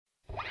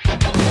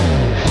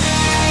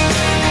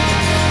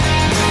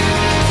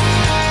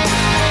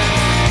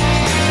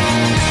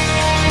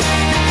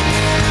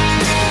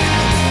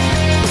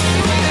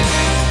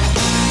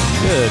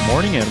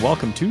and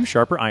welcome to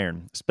Sharper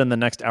Iron. Spend the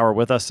next hour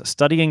with us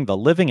studying the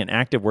living and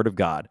active Word of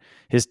God,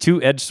 His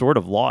two-edged sword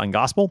of law and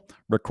gospel,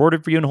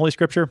 recorded for you in Holy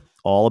Scripture,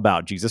 all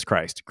about Jesus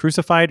Christ,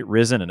 crucified,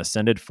 risen, and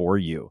ascended for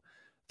you.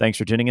 Thanks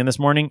for tuning in this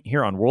morning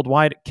here on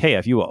Worldwide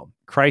KFUO.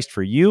 Christ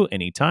for you,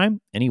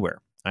 anytime,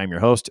 anywhere. I'm your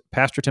host,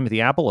 Pastor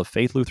Timothy Appel of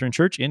Faith Lutheran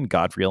Church in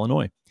Godfrey,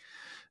 Illinois.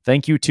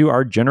 Thank you to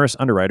our generous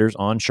underwriters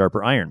on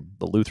Sharper Iron,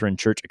 the Lutheran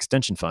Church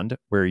Extension Fund,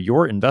 where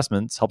your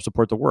investments help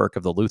support the work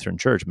of the Lutheran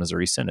Church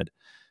Missouri Synod.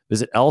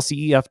 Visit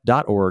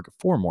lcef.org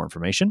for more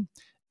information.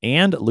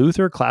 And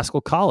Luther Classical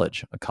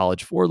College, a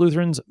college for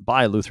Lutherans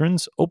by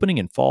Lutherans, opening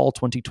in fall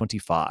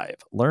 2025.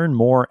 Learn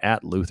more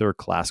at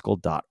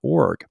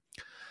lutherclassical.org.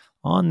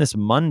 On this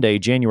Monday,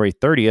 January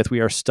 30th, we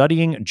are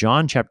studying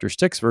John chapter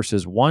 6,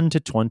 verses 1 to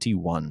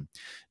 21.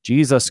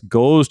 Jesus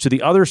goes to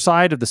the other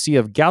side of the Sea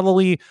of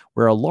Galilee,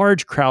 where a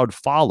large crowd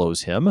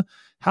follows him.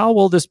 How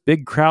will this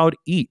big crowd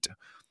eat?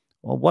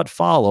 Well, what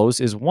follows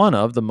is one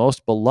of the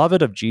most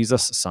beloved of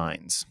Jesus'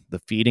 signs, the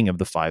feeding of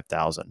the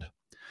 5,000. To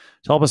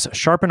help us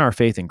sharpen our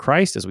faith in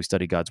Christ as we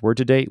study God's Word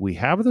today, we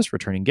have with us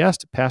returning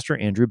guest, Pastor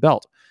Andrew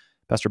Belt.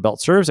 Pastor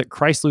Belt serves at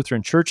Christ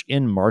Lutheran Church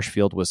in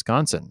Marshfield,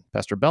 Wisconsin.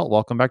 Pastor Belt,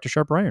 welcome back to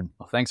Sharper Iron.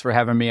 Well, thanks for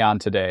having me on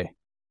today.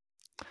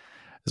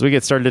 As we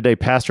get started today,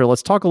 Pastor,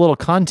 let's talk a little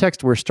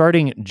context. We're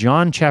starting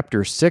John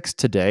chapter 6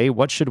 today.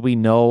 What should we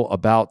know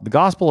about the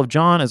Gospel of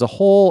John as a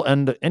whole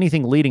and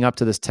anything leading up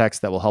to this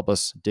text that will help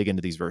us dig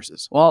into these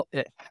verses? Well,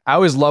 I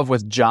always love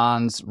with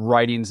John's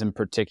writings in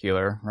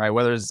particular, right?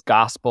 Whether it's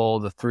Gospel,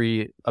 the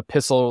 3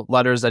 epistle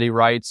letters that he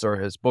writes, or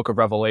his book of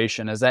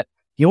Revelation, is that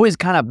he always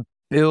kind of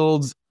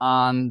builds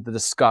on the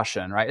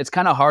discussion, right? It's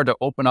kind of hard to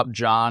open up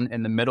John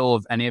in the middle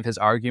of any of his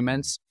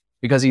arguments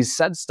because he's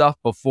said stuff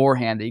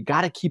beforehand that you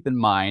got to keep in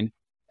mind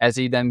as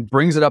he then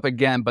brings it up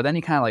again, but then he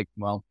kind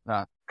of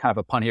kind of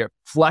a pun here,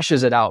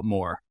 fleshes it out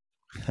more.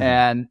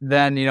 And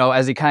then,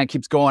 as he kind of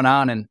keeps going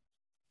on, and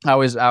I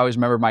always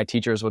remember my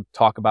teachers would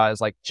talk about it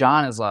as like,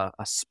 John is a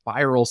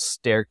spiral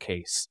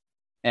staircase.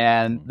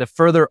 And the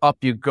further up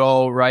you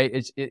go,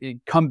 right,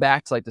 it come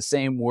back to like the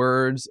same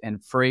words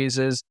and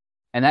phrases,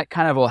 and that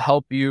kind of will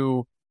help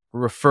you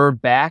refer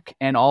back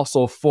and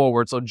also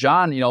forward. So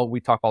John,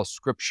 we talk about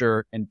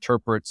Scripture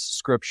interprets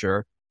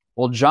Scripture.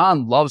 Well,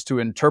 John loves to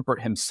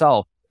interpret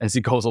himself as he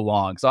goes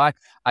along. So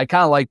I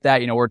kind of like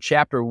that, where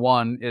chapter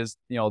 1 is,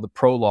 the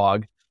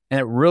prologue, and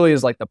it really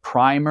is like the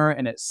primer,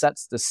 and it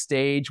sets the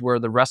stage where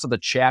the rest of the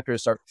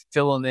chapters start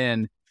filling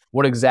in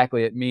what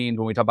exactly it means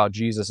when we talk about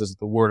Jesus as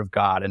the Word of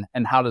God,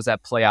 and how does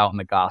that play out in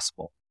the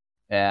gospel.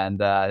 And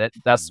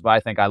that's what I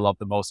think I love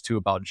the most too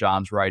about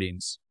John's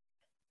writings.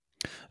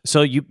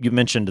 So you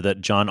mentioned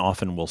that John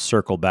often will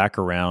circle back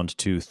around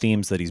to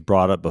themes that he's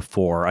brought up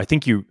before. I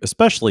think you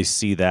especially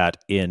see that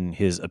in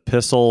his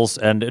epistles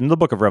and in the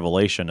book of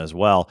Revelation as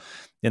well.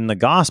 In the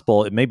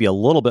gospel, it may be a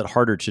little bit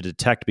harder to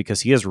detect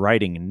because he is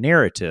writing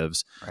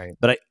narratives, right?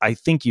 But I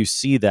think you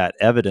see that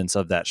evidence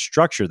of that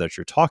structure that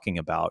you're talking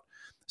about.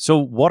 So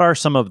what are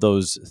some of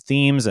those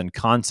themes and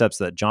concepts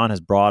that John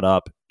has brought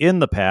up in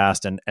the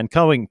past and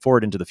going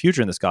forward into the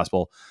future in this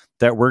gospel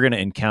that we're going to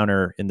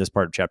encounter in this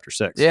part of chapter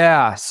 6?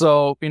 Yeah.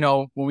 So,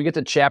 when we get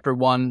to chapter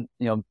 1,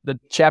 the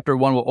chapter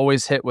 1 will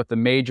always hit with the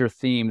major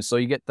themes. So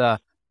you get the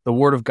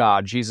Word of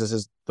God. Jesus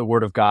is the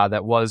Word of God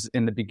that was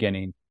in the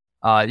beginning.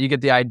 You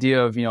get the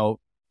idea of,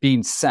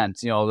 being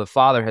sent. The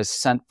Father has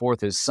sent forth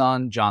his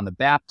Son. John the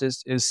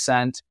Baptist is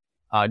sent.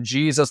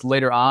 Jesus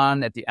later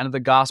on at the end of the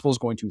gospel is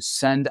going to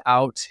send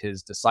out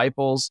his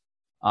disciples.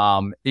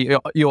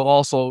 You'll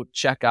also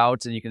check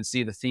out and you can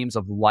see the themes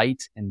of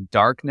light and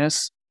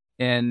darkness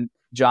in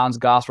John's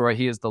gospel, right?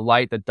 He is the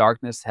light that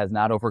darkness has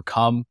not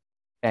overcome.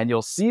 And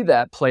you'll see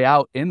that play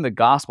out in the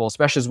gospel,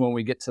 especially when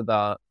we get to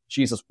the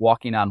Jesus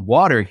walking on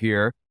water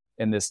here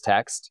in this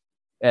text,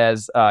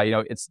 as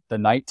it's the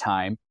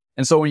nighttime.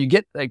 And so when you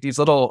get like these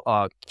little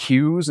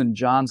cues in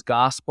John's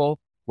gospel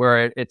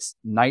where it's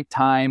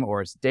nighttime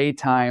or it's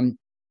daytime,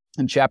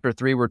 in chapter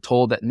 3 we're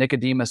told that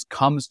Nicodemus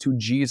comes to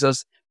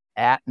Jesus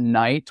at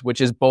night, which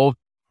is both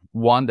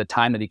one, the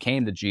time that he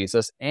came to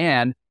Jesus,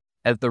 and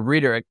as the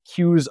reader, it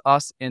cues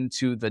us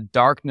into the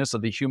darkness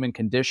of the human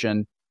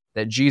condition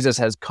that Jesus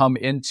has come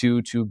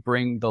into to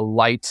bring the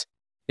light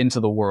into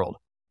the world.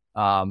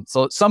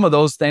 So some of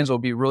those things will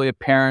be really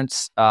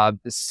apparent, the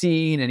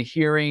seeing and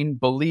hearing,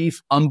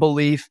 belief,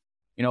 unbelief.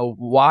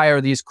 Why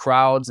are these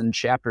crowds in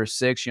chapter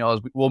 6? As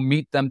we'll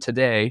meet them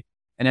today.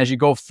 And as you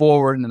go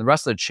forward in the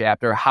rest of the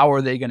chapter, how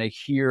are they going to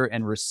hear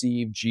and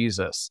receive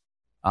Jesus?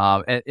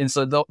 And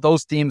so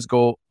those themes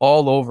go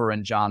all over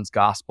in John's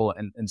gospel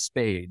in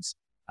spades.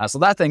 So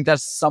I think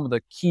that's some of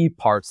the key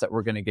parts that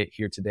we're going to get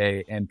here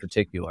today in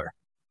particular.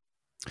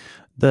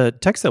 The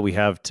text that we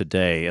have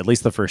today, at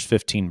least the first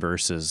 15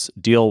 verses,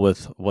 deal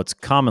with what's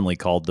commonly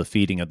called the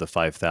feeding of the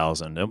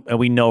 5,000. And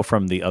we know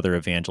from the other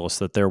evangelists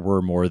that there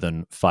were more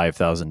than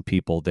 5,000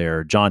 people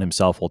there. John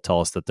himself will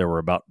tell us that there were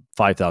about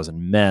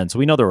 5,000 men. So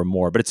we know there were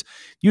more, but it's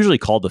usually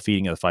called the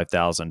feeding of the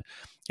 5,000.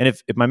 And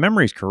if my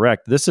memory is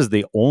correct, this is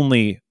the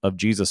only of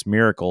Jesus'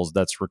 miracles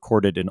that's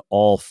recorded in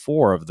all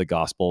 4 of the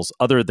Gospels,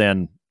 other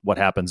than what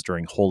happens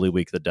during Holy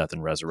Week, the death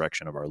and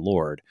resurrection of our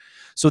Lord.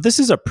 So this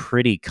is a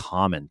pretty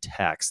common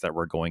text that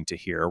we're going to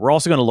hear. We're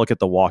also going to look at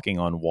the walking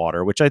on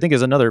water, which I think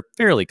is another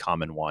fairly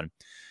common one.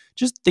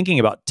 Just thinking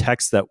about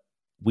texts that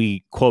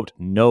we, quote,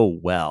 know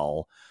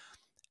well,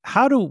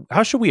 how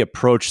should we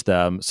approach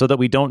them so that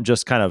we don't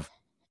just kind of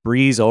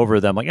breeze over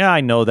them like, yeah,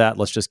 I know that,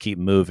 let's just keep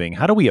moving?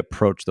 How do we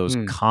approach those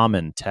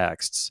common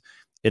texts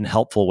in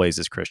helpful ways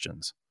as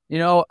Christians?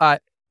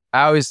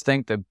 I always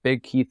think the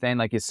big key thing,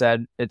 like you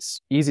said,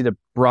 it's easy to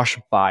brush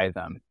by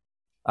them.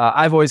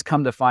 I've always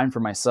come to find for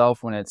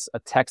myself when it's a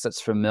text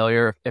that's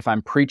familiar, if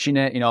I'm preaching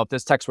it, if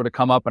this text were to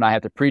come up and I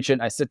have to preach it,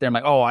 and I sit there and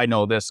I'm like, oh, I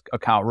know this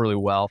account really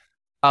well.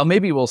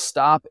 Maybe we'll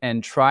stop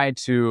and try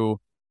to,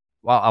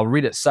 I'll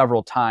read it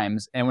several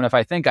times. And if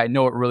I think I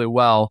know it really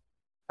well,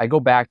 I go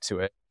back to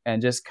it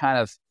and just kind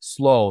of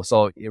slow.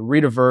 So you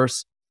read a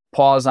verse,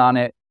 pause on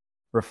it,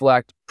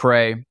 reflect,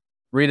 pray,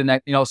 read the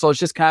next, so it's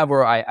just kind of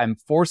where I'm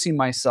forcing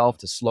myself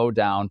to slow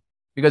down,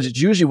 because it's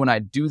usually when I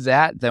do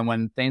that, then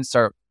when things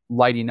start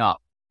lighting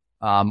up.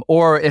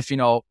 Or if,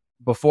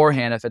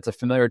 beforehand, if it's a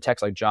familiar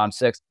text like John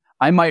 6,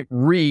 I might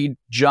read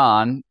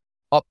John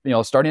up,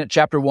 starting at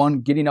chapter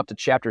 1, getting up to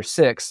chapter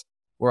 6,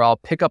 where I'll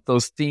pick up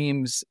those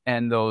themes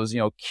and those,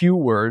 cue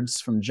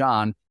words from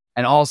John.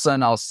 And all of a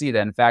sudden I'll see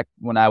that. In fact,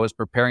 when I was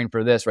preparing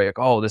for this, right, like,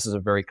 oh, this is a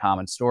very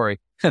common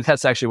story.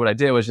 That's actually what I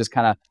did, was just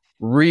kind of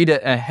read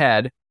it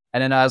ahead.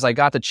 And then as I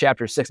got to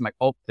chapter 6, I'm like,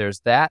 oh, there's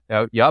that.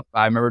 Oh, yep,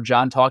 I remember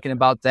John talking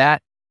about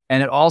that.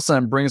 And it all of a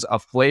sudden brings a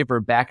flavor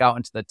back out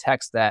into the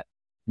text that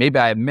maybe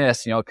I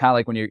missed, kind of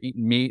like when you're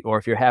eating meat or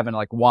if you're having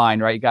like wine,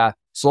 right? You got to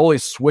slowly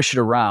swish it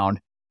around,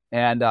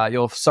 and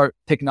you'll start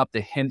picking up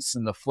the hints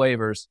and the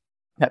flavors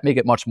that make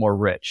it much more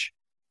rich.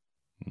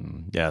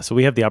 Yeah, so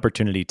we have the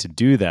opportunity to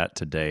do that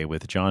today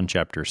with John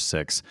chapter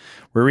 6.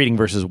 We're reading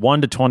verses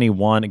 1 to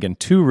 21. Again,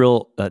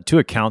 two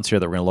accounts here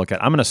that we're going to look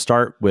at. I'm going to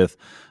start with,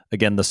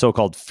 again, the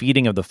so-called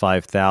feeding of the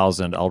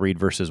 5,000. I'll read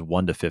verses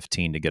 1 to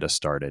 15 to get us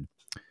started.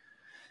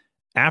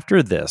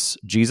 After this,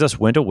 Jesus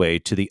went away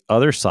to the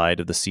other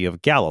side of the Sea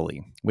of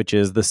Galilee, which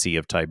is the Sea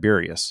of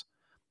Tiberias.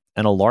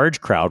 And a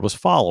large crowd was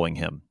following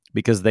him,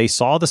 because they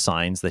saw the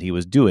signs that he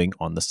was doing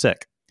on the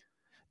sick.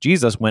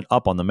 Jesus went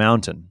up on the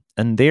mountain,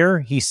 and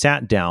there he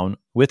sat down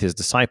with his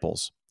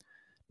disciples.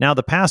 Now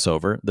the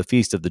Passover, the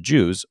feast of the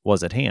Jews,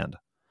 was at hand.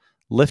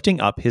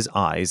 Lifting up his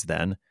eyes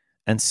then,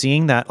 and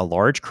seeing that a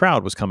large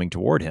crowd was coming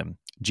toward him,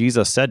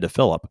 Jesus said to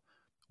Philip,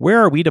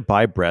 "Where are we to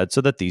buy bread so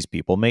that these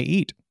people may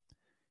eat?"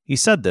 He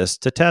said this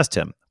to test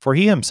him, for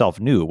he himself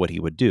knew what he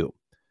would do.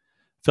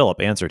 Philip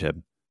answered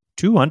him,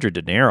 200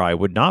 denarii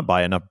would not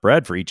buy enough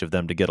bread for each of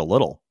them to get a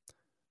little.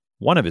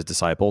 One of his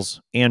disciples,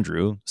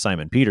 Andrew,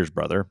 Simon Peter's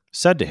brother,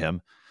 said to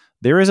him,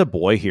 "There is a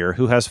boy here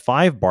who has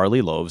 5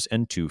 barley loaves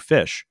and 2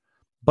 fish.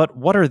 But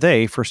what are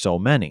they for so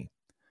many?"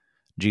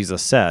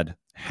 Jesus said,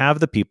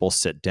 "Have the people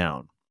sit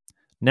down."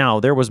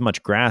 Now there was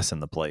much grass in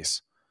the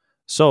place.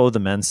 So the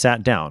men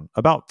sat down,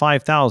 about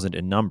 5,000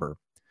 in number.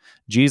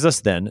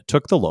 Jesus then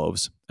took the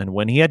loaves, and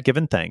when he had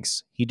given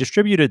thanks, he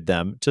distributed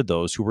them to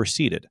those who were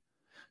seated.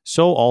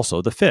 So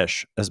also the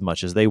fish, as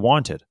much as they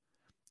wanted.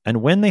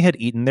 And when they had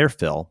eaten their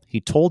fill,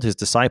 he told his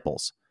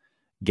disciples,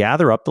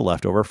 "Gather up the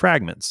leftover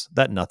fragments,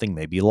 that nothing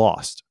may be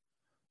lost."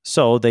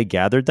 So they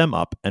gathered them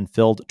up and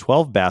filled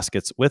 12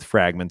 baskets with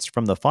fragments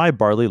from the 5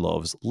 barley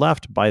loaves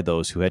left by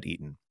those who had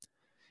eaten.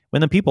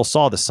 When the people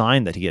saw the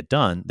sign that he had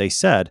done, they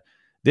said,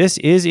 "This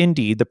is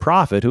indeed the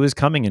prophet who is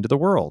coming into the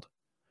world."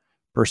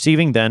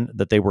 Perceiving then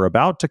that they were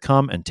about to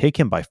come and take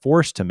him by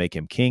force to make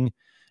him king,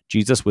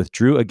 Jesus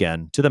withdrew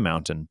again to the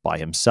mountain by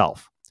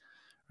himself.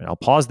 And I'll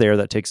pause there.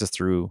 That takes us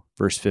through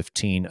verse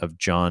 15 of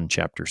John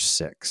chapter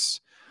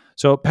 6.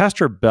 So,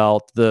 Pastor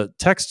Belt, the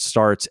text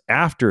starts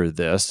after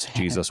this,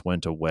 Jesus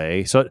went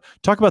away. So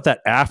talk about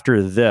that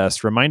after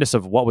this. Remind us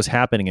of what was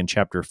happening in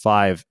chapter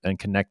 5 and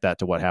connect that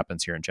to what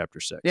happens here in chapter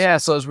 6. Yeah,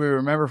 so as we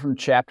remember from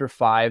chapter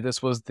 5,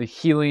 this was the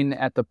healing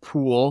at the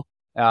pool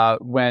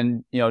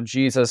when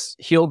Jesus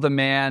healed the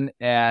man,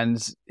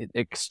 and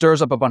it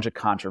stirs up a bunch of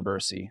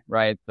controversy,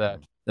 right?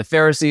 The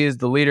Pharisees,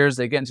 the leaders,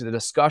 they get into the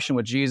discussion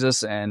with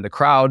Jesus and the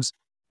crowds,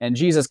 and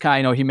Jesus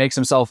kind of, he makes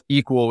himself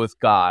equal with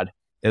God,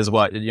 is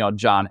what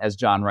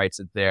John writes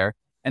it there,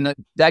 and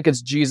that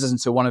gets Jesus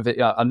into one of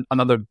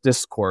another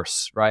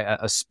discourse, right?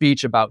 A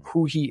speech about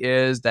who he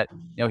is, that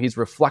he's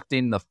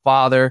reflecting the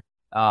Father,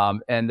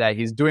 and that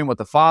he's doing what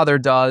the Father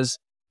does.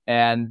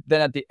 And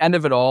then at the end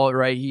of it all,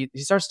 right, he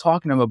starts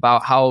talking to them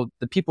about how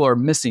the people are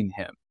missing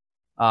him,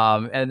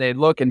 and they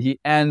look, and he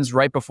ends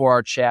right before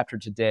our chapter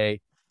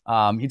today.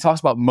 He talks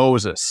about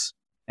Moses,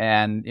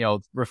 and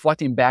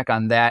reflecting back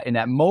on that, and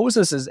that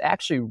Moses is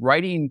actually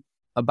writing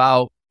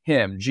about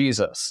him,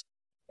 Jesus.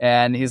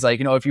 And he's like,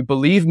 if you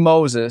believe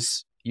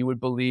Moses, you would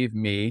believe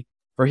me,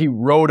 for he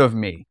wrote of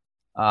me.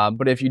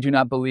 But if you do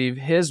not believe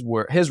his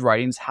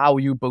writings, how will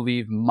you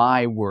believe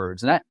my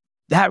words? And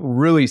that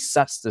really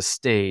sets the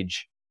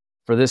stage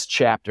for this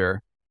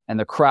chapter and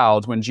the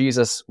crowds when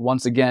Jesus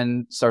once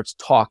again starts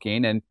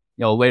talking. And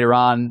later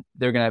on,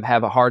 they're going to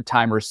have a hard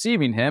time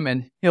receiving him,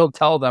 and he'll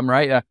tell them,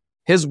 right,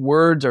 his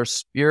words are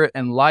spirit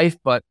and life,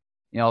 but,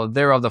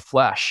 they're of the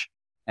flesh.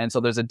 And so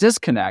there's a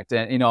disconnect.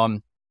 And,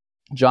 in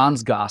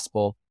John's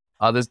gospel,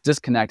 this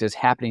disconnect is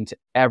happening to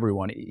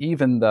everyone,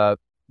 even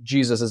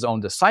Jesus' own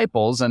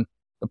disciples. And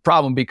the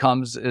problem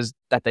is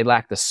that they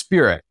lack the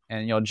Spirit.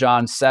 And,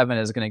 John 7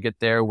 is going to get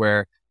there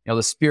where,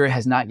 the Spirit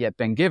has not yet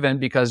been given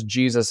because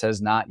Jesus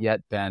has not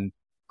yet been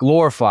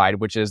glorified,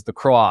 which is the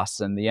cross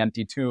and the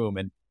empty tomb.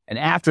 And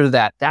after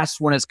that, that's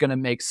when it's going to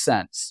make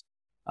sense.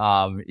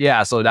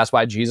 So that's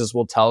why Jesus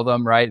will tell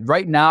them,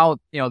 right now,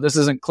 this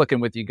isn't clicking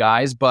with you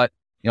guys, but,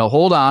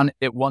 hold on,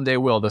 it one day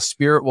will. The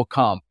Spirit will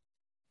come.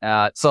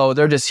 So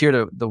they're just here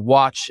to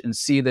watch and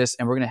see this.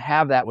 And we're going to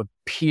have that with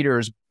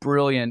Peter's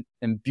brilliant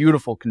and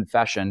beautiful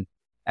confession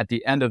at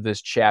the end of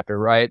this chapter,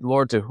 right?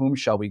 Lord, to whom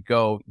shall we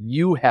go?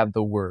 You have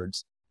the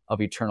words of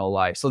eternal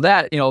life. So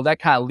that, that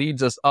kind of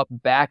leads us up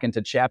back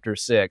into chapter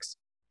 6,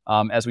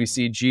 as we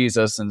see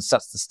Jesus and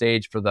sets the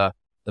stage for the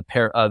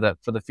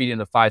feeding of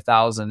the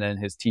 5,000 and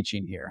his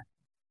teaching here.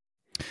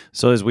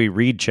 So as we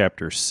read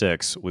chapter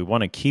 6, we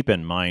want to keep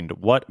in mind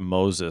what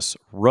Moses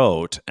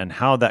wrote and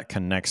how that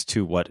connects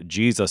to what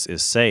Jesus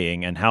is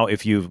saying, and how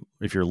if you're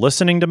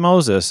listening to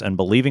Moses and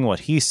believing what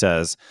he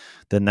says,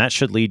 then that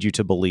should lead you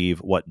to believe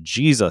what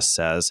Jesus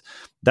says.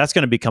 That's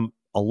going to become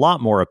a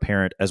lot more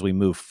apparent as we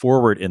move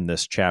forward in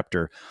this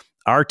chapter.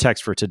 Our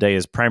text for today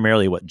is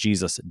primarily what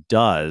Jesus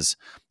does,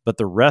 but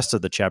the rest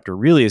of the chapter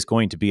really is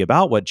going to be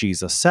about what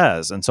Jesus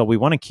says. And so we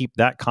want to keep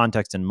that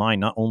context in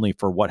mind, not only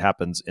for what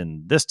happens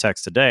in this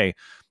text today,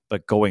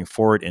 but going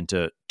forward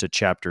into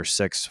chapter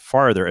 6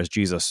 farther, as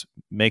Jesus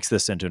makes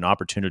this into an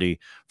opportunity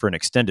for an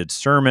extended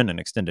sermon, an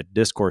extended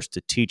discourse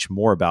to teach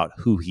more about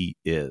who he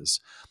is.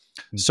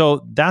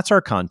 So that's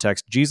our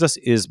context. Jesus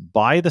is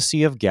by the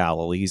Sea of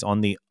Galilee. He's on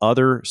the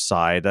other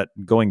side. That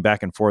going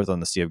back and forth on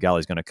the Sea of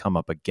Galilee is going to come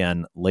up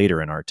again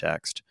later in our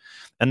text.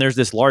 And there's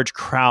this large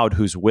crowd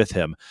who's with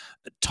him.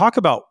 Talk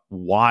about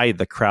why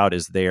the crowd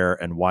is there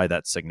and why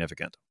that's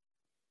significant.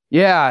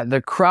 Yeah,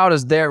 the crowd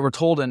is there. We're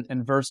told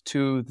in verse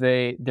 2,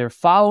 they're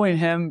following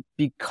him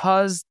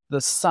because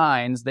the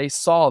signs, they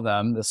saw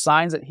them, the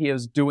signs that he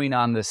was doing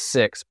on the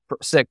sick,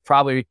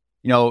 probably,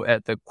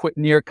 at the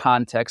near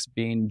context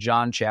being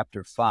John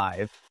chapter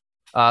 5.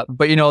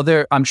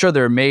 But, I'm sure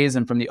they're amazed.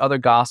 And from the other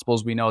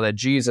gospels, we know that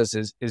Jesus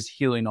is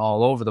healing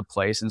all over the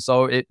place. And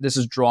so this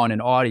is drawing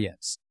an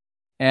audience.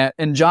 And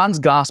in John's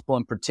gospel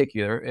in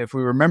particular, if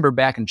we remember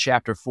back in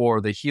chapter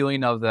 4, the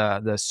healing of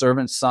the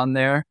servant's son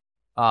there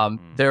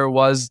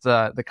was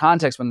the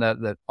context when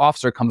the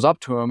officer comes up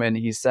to him and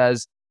he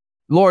says,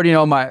 Lord,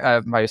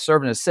 my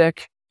servant is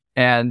sick.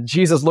 And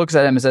Jesus looks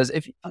at him and says,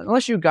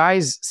 unless you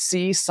guys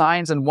see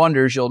signs and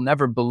wonders, you'll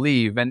never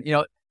believe. And,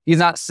 he's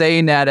not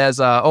saying that as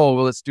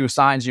let's do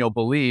signs and you'll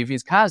believe.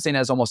 He's kind of saying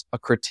as almost a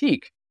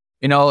critique.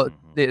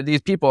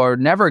 These people are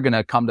never going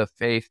to come to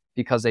faith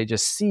because they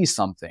just see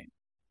something.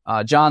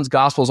 John's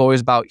gospel is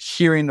always about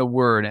hearing the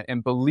word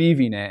and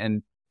believing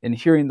it and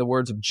hearing the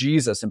words of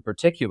Jesus in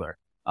particular,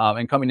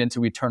 and coming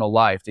into eternal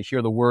life to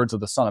hear the words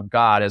of the Son of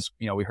God. As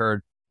we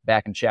heard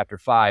back in chapter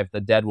 5,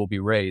 the dead will be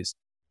raised.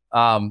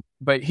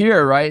 But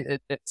here, right,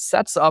 it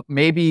sets up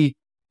maybe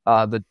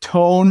the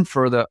tone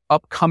for the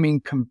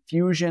upcoming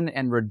confusion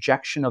and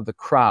rejection of the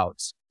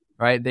crowds,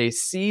 right? They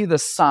see the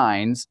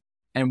signs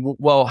and,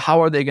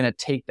 how are they going to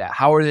take that?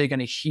 How are they going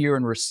to hear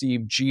and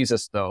receive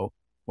Jesus, though,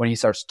 when he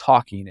starts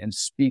talking and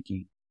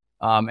speaking?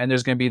 And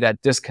there's going to be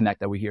that disconnect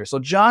that we hear. So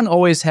John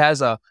always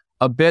has a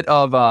bit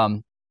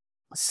of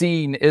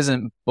seeing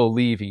isn't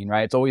believing,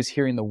 right? It's always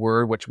hearing the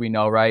word, which we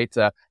know, right?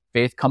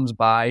 Faith comes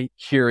by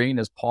hearing,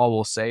 as Paul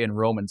will say in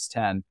Romans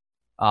 10.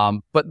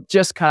 But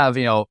just kind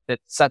of,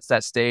 it sets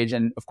that stage.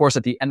 And of course,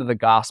 at the end of the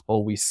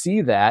gospel, we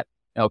see that,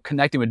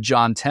 connecting with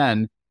John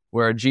 10,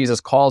 where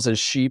Jesus calls his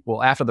sheep.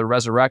 Well, after the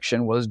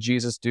resurrection, what does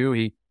Jesus do?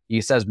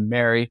 He says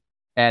Mary,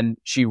 and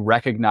she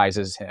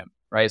recognizes him,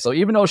 right? So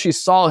even though she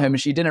saw him,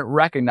 she didn't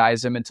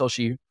recognize him until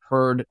she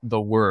heard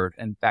the word,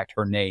 in fact,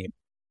 her name.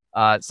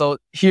 So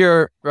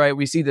here, right,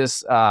 we see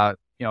this,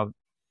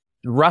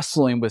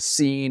 wrestling with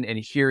seeing and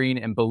hearing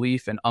and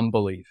belief and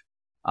unbelief.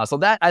 So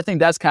I think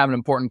that's kind of an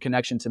important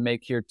connection to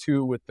make here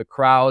too with the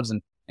crowds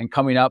and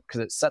coming up, because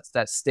it sets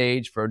that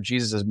stage for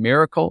Jesus'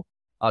 miracle,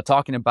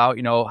 talking about,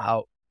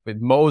 how with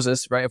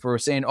Moses, right? If we're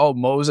saying,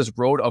 Moses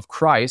wrote of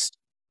Christ,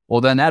 well,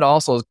 then that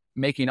also is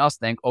making us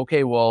think,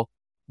 okay, well,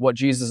 what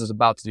Jesus is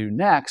about to do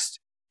next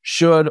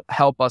should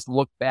help us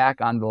look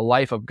back on the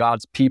life of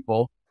God's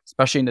people,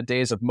 especially in the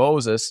days of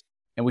Moses.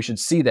 And we should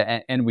see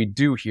that, and we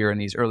do here in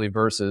these early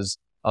verses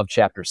of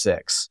chapter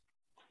 6.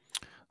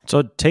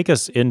 So take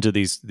us into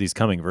these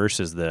coming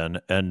verses then,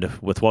 and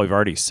with what we've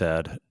already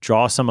said,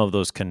 draw some of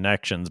those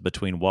connections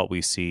between what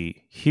we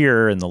see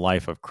here in the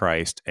life of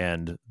Christ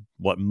and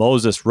what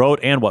Moses wrote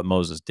and what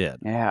Moses did.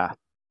 Yeah.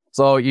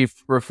 So you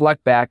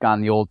reflect back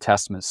on the Old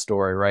Testament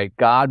story, right?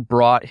 God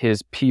brought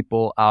his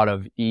people out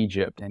of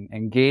Egypt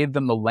and gave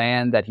them the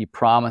land that he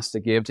promised to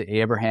give to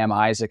Abraham,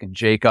 Isaac, and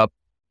Jacob.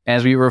 And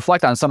as we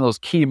reflect on some of those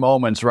key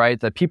moments, right?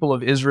 The people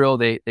of Israel,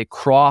 they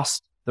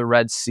crossed the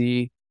Red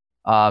Sea.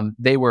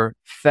 They were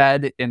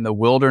fed in the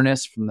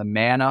wilderness from the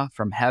manna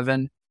from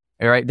heaven.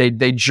 Right?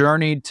 They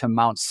journeyed to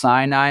Mount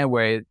Sinai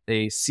where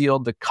they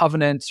sealed the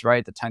covenants,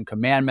 right? The 10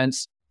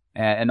 Commandments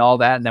and all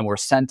that, and then were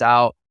sent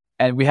out.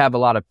 And we have a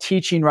lot of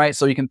teaching, right?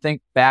 So you can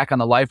think back on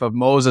the life of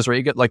Moses, where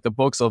you get like the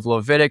books of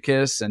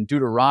Leviticus and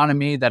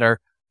Deuteronomy that are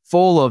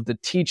full of the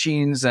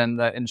teachings and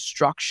the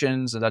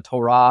instructions of the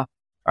Torah,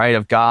 right,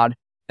 of God.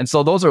 And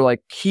so those are like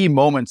key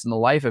moments in the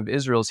life of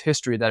Israel's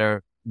history that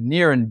are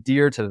near and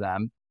dear to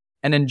them.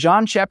 And in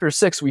John chapter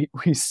 6, we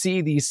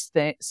see these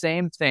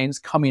same things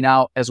coming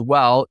out as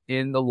well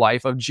in the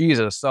life of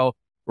Jesus. So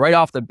right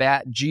off the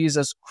bat,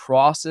 Jesus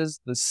crosses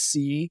the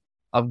Sea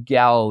of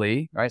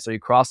Galilee, right? So he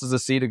crosses the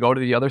sea to go to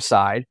the other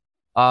side.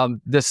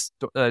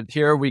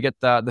 Here we get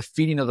the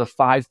feeding of the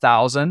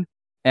 5,000,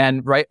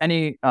 and right,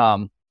 any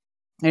of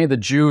the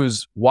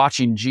Jews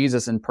watching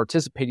Jesus and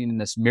participating in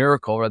this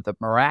miracle, or the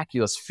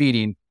miraculous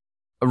feeding,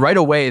 right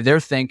away they're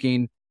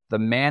thinking, the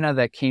manna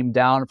that came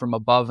down from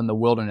above in the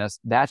wilderness,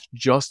 that's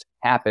just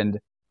happened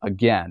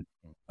again.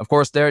 Of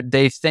course,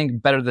 they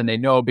think better than they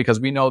know, because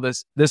we know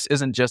this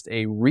isn't just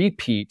a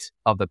repeat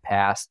of the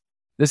past.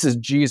 This is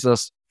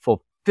Jesus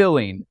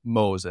fulfilling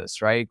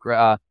Moses, right?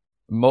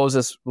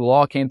 Moses, the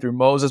law came through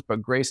Moses,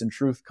 but grace and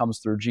truth comes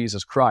through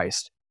Jesus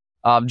Christ.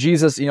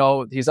 Jesus,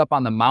 he's up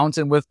on the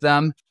mountain with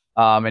them,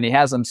 and he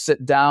has them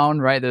sit down,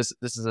 right? This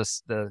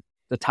is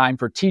the time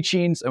for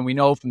teachings. And we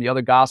know from the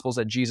other gospels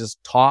that Jesus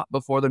taught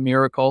before the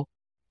miracle.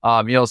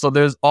 So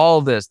there's all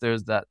of this.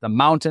 There's the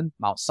mountain,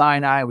 Mount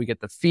Sinai. We get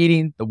the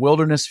feeding, the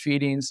wilderness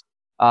feedings.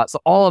 So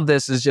all of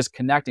this is just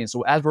connecting.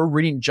 So as we're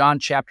reading John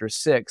chapter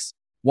 6,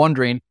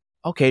 wondering,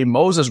 okay,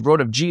 Moses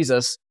wrote of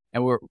Jesus,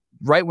 and we're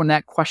right when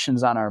that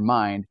question's on our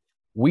mind,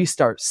 we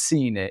start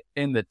seeing it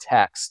in the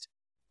text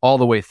all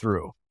the way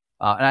through.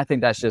 And I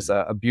think that's just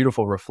a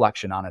beautiful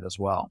reflection on it as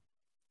well.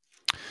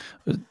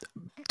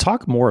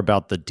 Talk more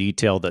about the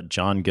detail that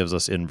John gives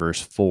us in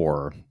verse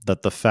 4,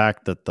 that the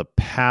fact that the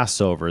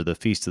Passover, the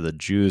feast of the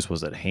Jews,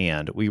 was at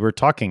hand. We were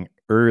talking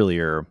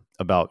earlier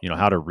about,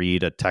 how to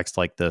read a text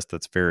like this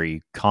that's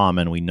very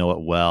common. We know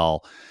it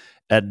well.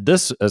 And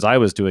this, as I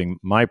was doing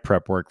my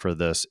prep work for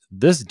this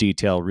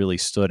detail really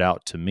stood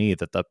out to me,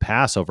 that the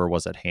Passover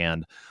was at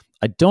hand.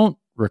 I don't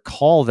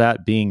recall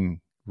that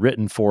being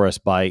written for us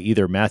by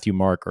either Matthew,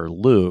 Mark, or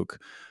Luke.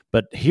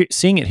 But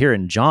seeing it here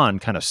in John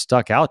kind of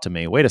stuck out to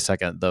me. Wait a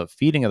second, the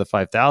feeding of the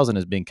 5,000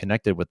 is being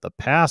connected with the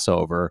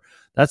Passover.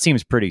 That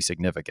seems pretty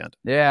significant.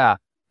 Yeah.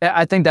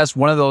 I think that's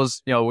one of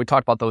those, we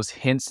talked about those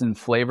hints and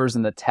flavors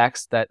in the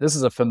text, that this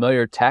is a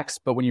familiar text,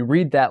 but when you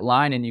read that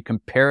line and you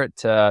compare it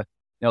to,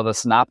 the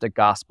synoptic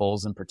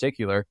gospels in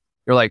particular,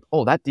 you're like,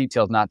 oh, that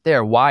detail's not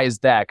there. Why is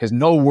that? Because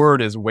no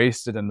word is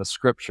wasted in the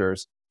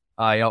scriptures.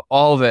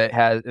 All of it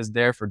is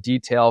there for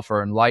detail,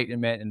 for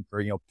enlightenment, and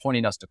for,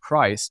 pointing us to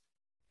Christ.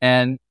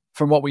 And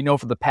from what we know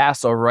for the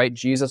Passover, right?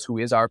 Jesus, who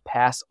is our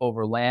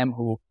Passover lamb,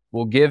 who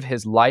will give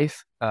his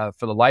life for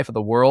the life of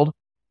the world,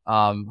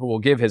 who will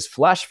give his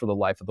flesh for the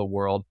life of the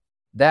world.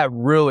 That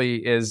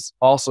really is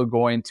also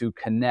going to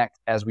connect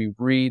as we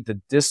read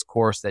the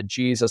discourse that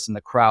Jesus and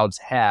the crowds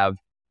have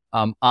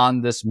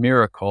on this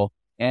miracle,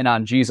 and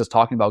on Jesus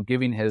talking about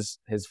giving his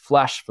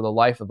flesh for the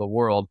life of the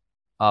world.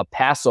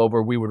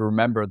 Passover, we would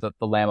remember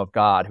the Lamb of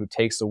God who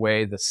takes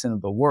away the sin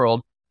of the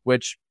world,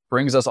 which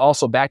brings us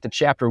also back to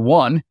chapter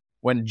 1,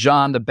 when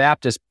John the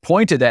Baptist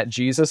pointed at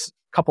Jesus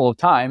a couple of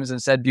times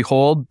and said,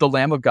 "Behold, the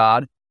Lamb of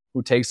God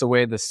who takes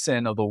away the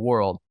sin of the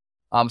world."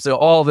 So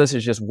all of this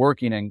is just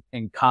working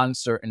in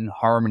concert and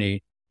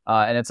harmony.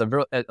 And it's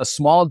a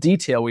small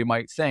detail, we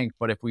might think,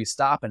 but if we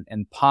stop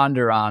and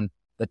ponder on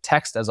the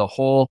text as a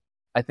whole,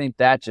 I think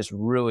that just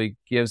really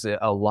gives it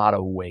a lot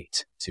of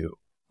weight too.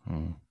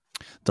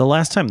 The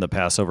last time the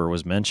Passover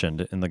was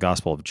mentioned in the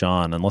Gospel of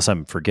John, unless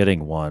I'm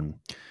forgetting one,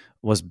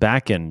 was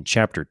back in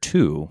chapter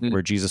 2,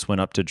 where Jesus went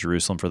up to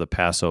Jerusalem for the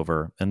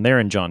Passover. And there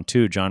in John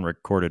 2, John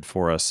recorded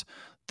for us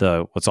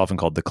what's often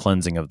called the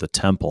cleansing of the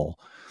temple.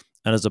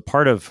 And as a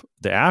part of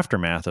the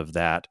aftermath of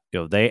that,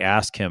 they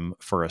ask him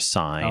for a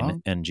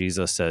sign, and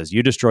Jesus says,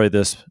 "You destroy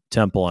this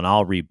temple and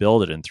I'll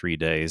rebuild it in 3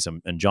 days."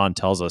 And John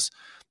tells us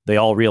they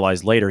all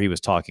realized later he was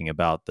talking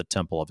about the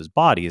temple of his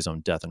body, his own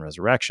death and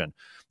resurrection.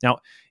 Now,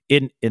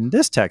 in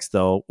this text,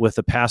 though, with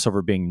the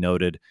Passover being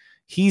noted,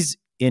 he's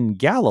in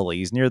Galilee,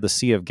 he's near the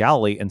Sea of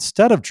Galilee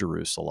instead of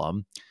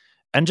Jerusalem.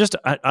 And just,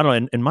 I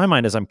don't know, in my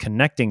mind, as I'm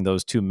connecting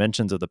those two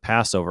mentions of the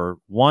Passover,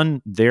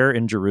 one there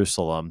in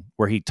Jerusalem,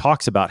 where he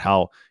talks about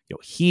how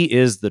he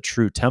is the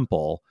true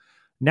temple.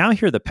 Now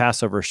here the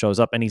Passover shows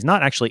up, and he's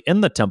not actually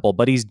in the temple,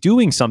 but he's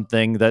doing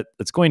something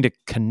that's going to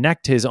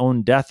connect his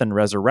own death and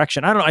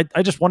resurrection. I don't know.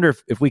 I just wonder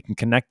if we can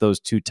connect those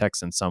two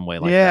texts in some way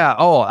like that. Yeah.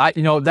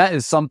 Oh, that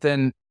is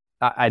something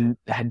I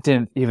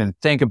didn't even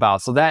think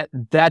about. So that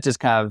just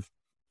kind of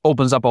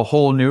opens up a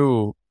whole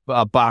new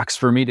box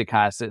for me to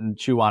kind of sit and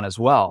chew on as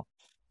well.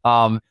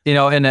 And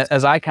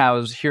as I kind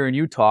of was hearing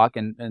you talk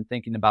and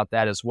thinking about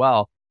that as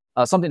well,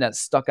 something that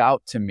stuck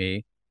out to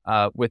me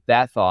with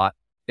that thought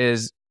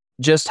is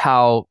just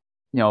how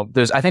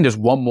I think there's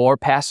one more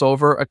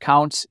Passover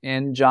account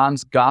in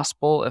John's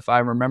gospel, if I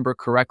remember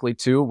correctly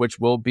too, which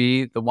will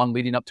be the one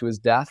leading up to his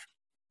death.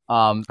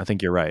 I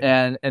think you're right.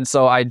 And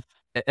so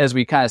as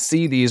we kind of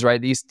see these,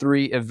 right, these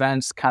three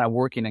events kind of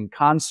working in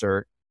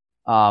concert,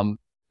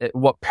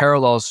 what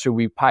parallels should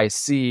we probably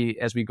see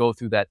as we go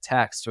through that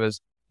text? So as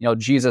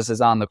Jesus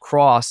is on the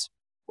cross,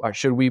 or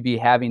should we be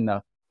having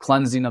the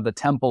cleansing of the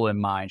temple in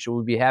mind? Should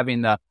we be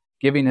having the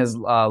giving his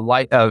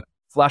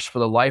flesh for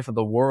the life of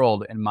the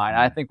world in mind?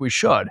 I think we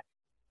should.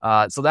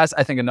 So that's,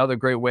 I think, another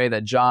great way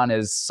that John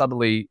is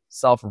subtly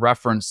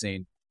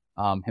self-referencing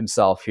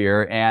himself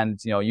here, and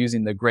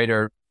using the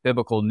greater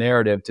biblical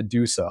narrative to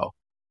do so.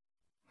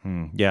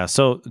 Yeah.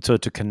 So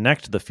to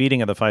connect the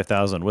feeding of the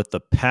 5,000 with the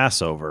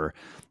Passover,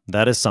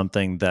 that is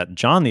something that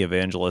John the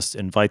Evangelist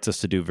invites us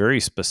to do very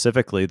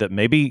specifically, that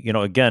maybe,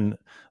 again,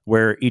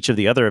 where each of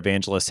the other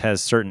evangelists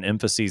has certain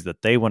emphases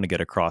that they want to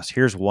get across,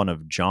 here's one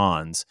of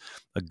John's.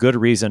 A good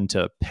reason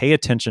to pay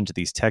attention to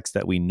these texts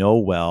that we know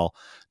well,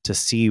 to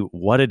see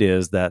what it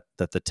is that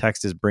the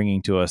text is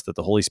bringing to us, that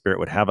the Holy Spirit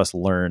would have us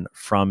learn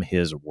from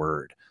his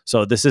word.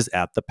 So this is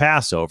at the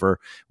Passover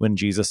when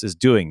Jesus is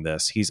doing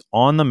this. He's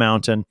on the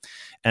mountain,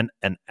 and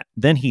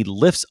then he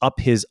lifts up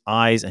his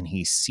eyes and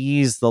he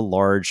sees the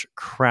large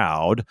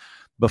crowd.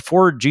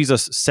 Before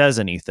Jesus says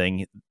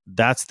anything,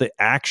 that's the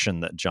action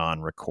that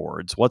John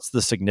records. What's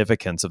the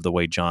significance of the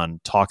way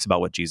John talks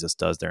about what Jesus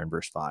does there in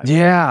verse 5?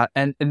 Yeah,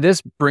 and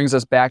this brings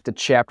us back to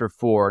chapter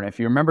 4. And if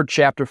you remember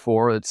chapter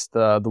 4, it's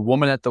the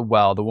woman at the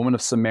well, the woman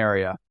of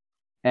Samaria.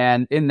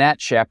 And in that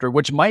chapter,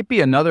 which might be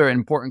another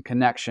important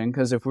connection,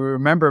 because if we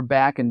remember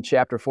back in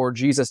chapter 4,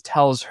 Jesus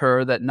tells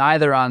her that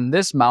neither on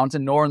this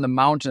mountain nor in the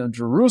mountain of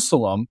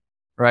Jerusalem,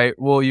 right,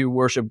 will you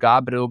worship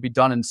God, but it will be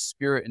done in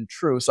spirit and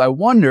truth. So I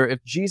wonder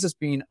if Jesus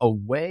being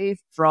away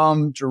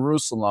from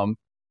Jerusalem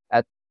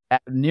at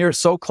near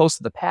so close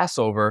to the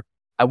Passover,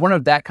 I wonder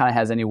if that kind of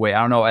has any weight. I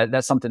don't know.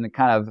 That's something to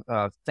kind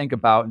of think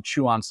about and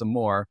chew on some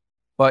more.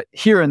 But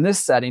here in this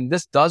setting,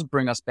 this does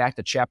bring us back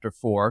to chapter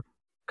 4,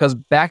 because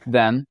back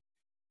then,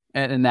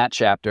 and in that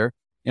chapter,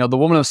 the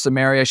woman of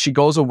Samaria, she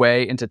goes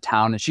away into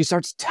town and she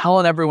starts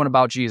telling everyone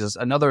about Jesus.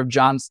 Another of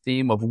John's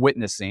theme of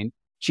witnessing.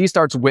 She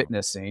starts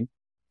witnessing.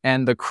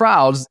 And the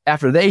crowds,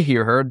 after they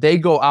hear her, they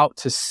go out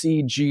to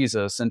see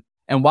Jesus.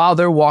 And while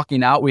they're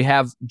walking out, we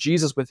have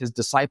Jesus with his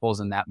disciples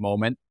in that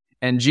moment.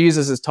 And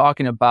Jesus is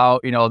talking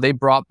about, they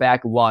brought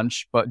back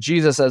lunch, but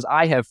Jesus says,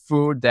 I have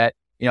food that,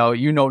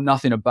 you know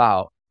nothing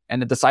about.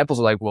 And the disciples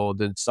are like, well,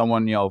 did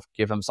someone,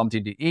 give him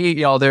something to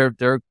eat?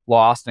 They're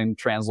lost in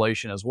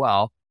translation as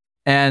well.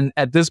 And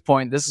at this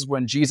point, this is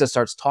when Jesus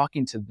starts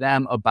talking to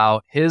them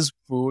about his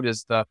food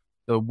is the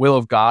will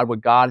of God, what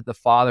God the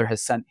Father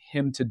has sent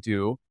him to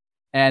do.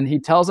 And he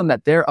tells them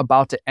that they're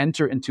about to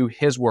enter into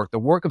his work, the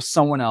work of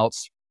someone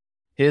else,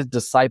 his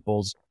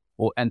disciples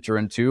will enter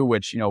into,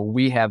 which,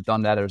 we have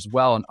done that as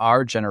well in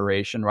our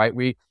generation, right?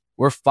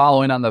 We're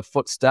following on the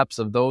footsteps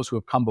of those who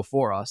have come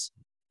before us.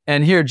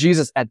 And here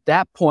Jesus at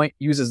that point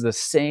uses the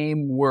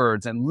same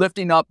words and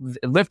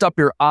lift up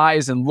your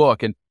eyes and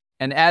look.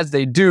 And as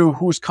they do,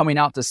 who's coming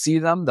out to see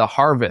them? The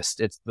harvest.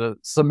 It's the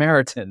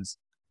Samaritans.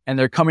 And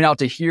they're coming out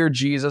to hear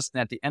Jesus.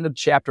 And at the end of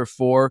chapter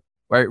 4,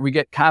 right, we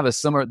get kind of a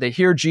similar, they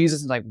hear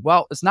Jesus and like,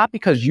 well, it's not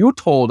because you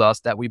told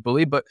us that we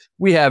believe, but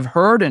we have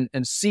heard and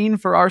seen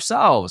for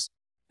ourselves.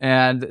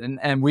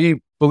 And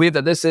we believe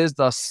that this is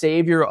the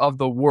Savior of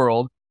the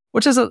world,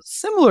 which is a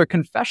similar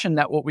confession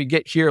that what we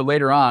get here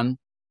later on.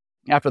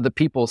 After the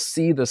people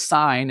see the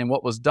sign and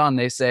what was done,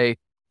 they say,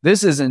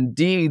 this is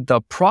indeed the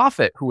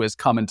prophet who has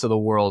come into the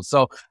world.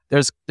 So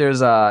there's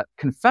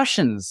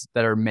confessions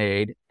that are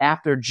made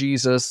after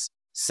Jesus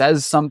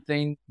says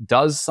something,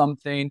 does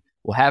something.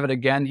 We'll have it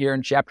again here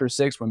in chapter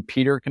 6 when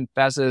Peter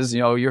confesses,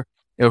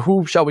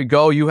 who shall we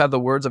go? You have the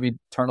words of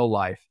eternal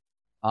life.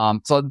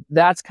 So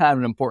that's kind of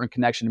an important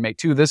connection to make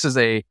too. This is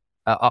a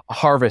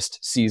harvest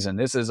season.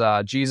 This is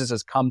Jesus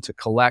has come to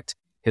collect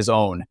his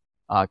own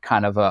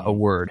kind of a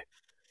word.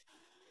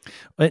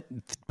 But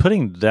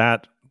putting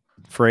that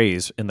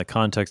phrase in the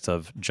context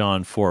of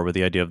John 4 with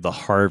the idea of the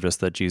harvest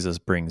that Jesus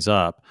brings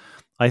up,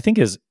 I think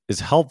is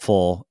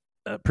helpful,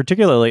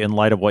 particularly in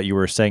light of what you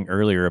were saying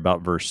earlier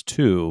about verse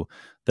 2,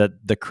 that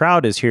the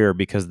crowd is here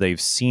because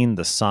they've seen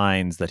the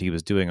signs that he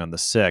was doing on the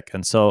sick.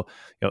 And so,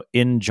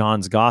 in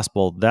John's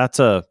gospel, that's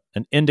an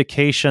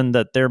indication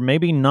that they're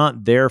maybe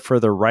not there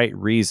for the right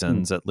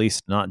reasons, at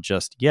least not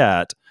just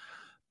yet.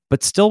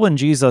 But still, when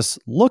Jesus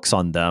looks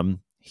on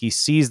them, he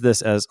sees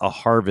this as a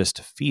harvest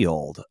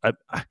field.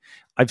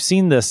 I've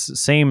seen this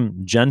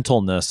same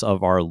gentleness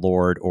of our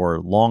Lord, or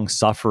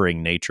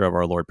long-suffering nature of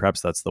our Lord,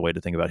 perhaps that's the way to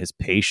think about his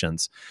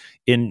patience,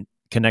 in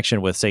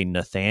connection with, say,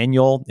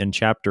 Nathanael in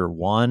chapter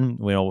 1,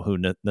 who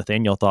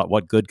Nathanael thought,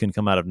 what good can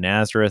come out of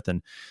Nazareth?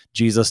 And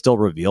Jesus still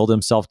revealed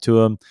himself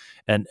to him.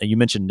 And you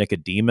mentioned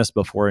Nicodemus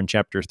before in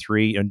chapter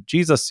 3. And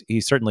Jesus, he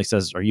certainly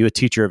says, are you a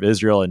teacher of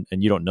Israel and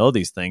you don't know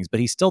these things?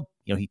 But he still,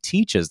 he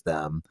teaches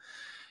them.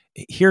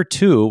 Here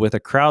too, with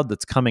a crowd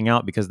that's coming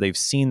out because they've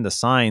seen the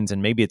signs,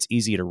 and maybe it's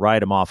easy to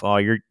write them off. Oh,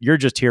 you're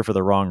just here for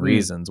the wrong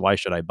reasons. Why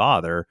should I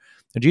bother?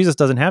 And Jesus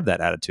doesn't have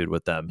that attitude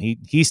with them.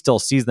 He still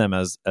sees them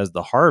as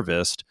the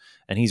harvest,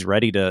 and he's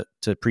ready to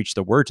preach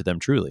the word to them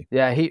truly.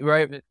 Yeah,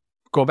 right.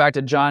 Go back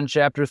to John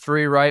chapter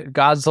 3, right?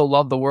 God so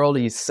loved the world,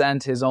 he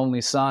sent his only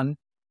son.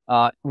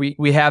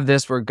 We have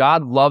this where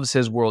God loves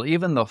his world,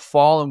 even the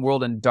fallen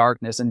world in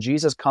darkness, and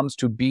Jesus comes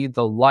to be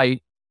the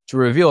light to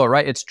reveal it,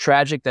 right? It's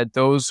tragic that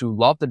those who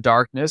love the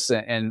darkness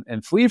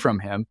and flee from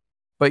him,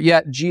 but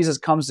yet Jesus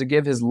comes to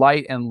give his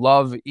light and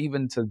love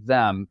even to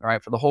them,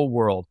 right? For the whole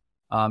world,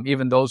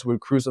 even those who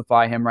would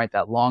crucify him, right?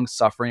 That long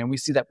suffering. And we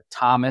see that with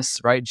Thomas,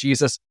 right?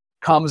 Jesus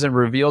comes and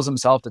reveals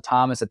himself to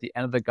Thomas at the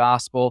end of the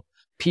gospel.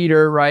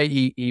 Peter, right?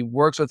 He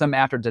works with him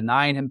after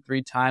denying him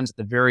 3 times at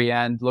the very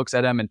end, looks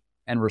at him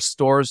and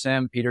restores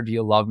him. Peter, do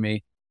you love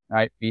me? All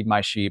right, feed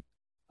my sheep.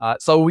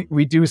 So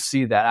we do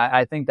see that.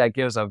 I think that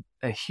gives a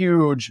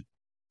huge,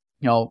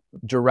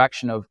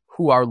 direction of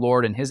who our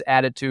Lord and his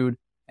attitude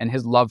and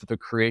his love for the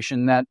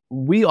creation that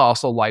we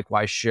also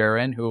likewise share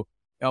in, who,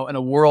 in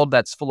a world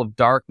that's full of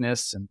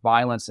darkness and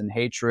violence and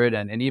hatred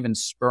and even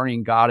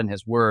spurning God and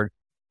his word,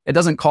 it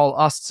doesn't call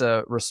us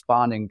to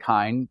respond in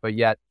kind, but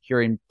yet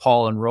hearing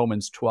Paul in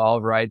Romans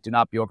 12, right? Do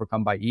not be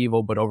overcome by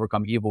evil, but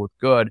overcome evil with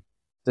good.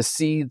 To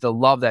see the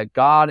love that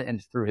God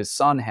and through his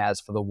son has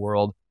for the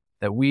world,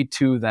 that we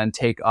too then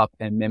take up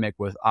and mimic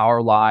with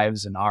our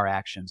lives and our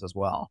actions as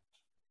well.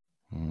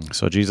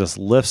 So Jesus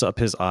lifts up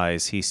his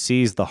eyes. He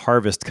sees the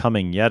harvest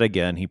coming yet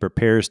again. He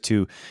prepares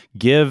to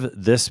give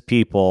this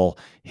people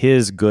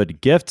his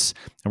good gifts.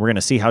 And we're going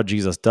to see how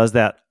Jesus does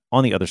that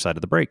on the other side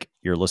of the break.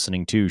 You're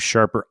listening to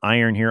Sharper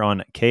Iron here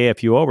on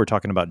KFUO. We're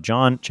talking about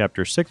John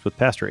chapter 6 with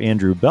Pastor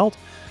Andrew Belt.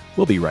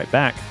 We'll be right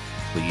back.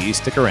 Please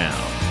stick around.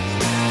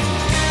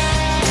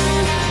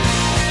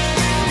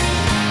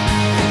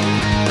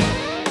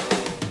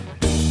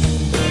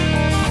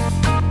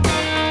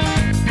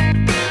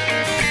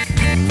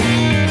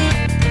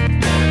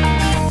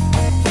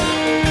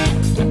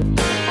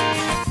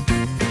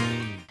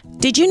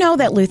 Did you know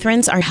that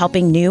Lutherans are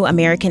helping new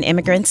American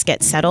immigrants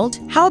get settled?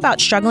 How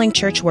about struggling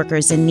church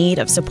workers in need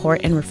of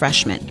support and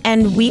refreshment?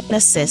 And we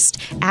assist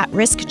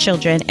at-risk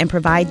children and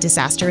provide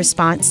disaster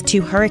response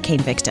to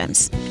hurricane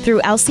victims.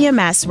 Through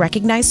LCMS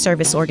recognized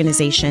service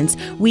organizations,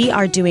 we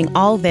are doing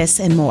all this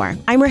and more.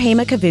 I'm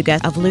Rahema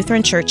Kavuga of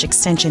Lutheran Church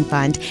Extension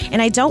Fund,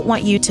 and I don't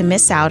want you to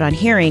miss out on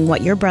hearing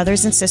what your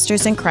brothers and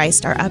sisters in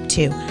Christ are up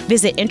to.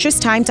 Visit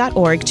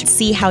interesttime.org to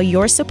see how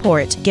your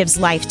support gives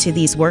life to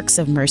these works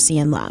of mercy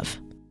and love.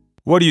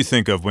 What do you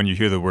think of when you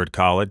hear the word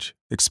college?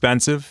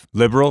 Expensive?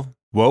 Liberal?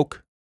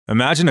 Woke?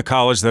 Imagine a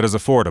college that is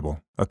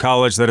affordable, a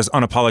college that is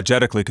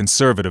unapologetically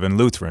conservative and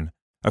Lutheran,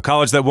 a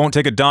college that won't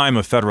take a dime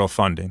of federal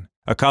funding,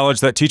 a college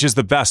that teaches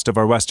the best of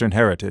our Western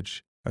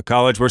heritage, a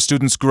college where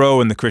students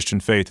grow in the Christian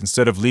faith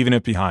instead of leaving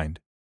it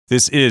behind.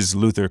 This is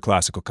Luther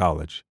Classical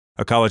College,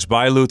 a college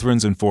by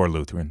Lutherans and for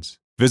Lutherans.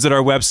 Visit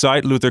our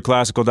website,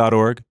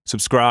 lutherclassical.org,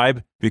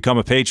 subscribe, become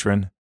a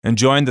patron, and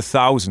join the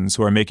thousands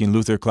who are making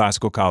Luther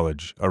Classical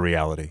College a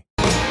reality.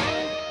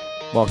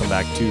 Welcome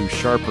back to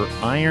Sharper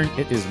Iron.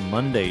 It is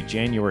Monday,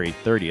 January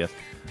 30th.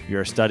 We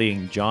are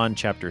studying John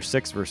chapter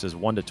 6, verses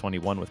 1 to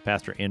 21 with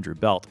Pastor Andrew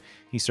Belt.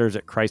 He serves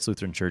at Christ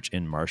Lutheran Church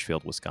in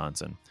Marshfield,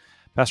 Wisconsin.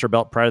 Pastor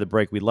Belt, prior to the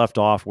break, we left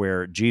off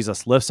where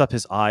Jesus lifts up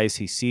his eyes.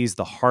 He sees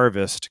the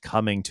harvest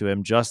coming to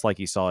him, just like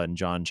he saw in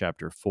John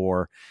chapter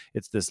 4.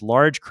 It's this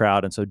large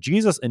crowd, and so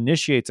Jesus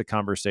initiates a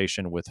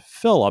conversation with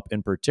Philip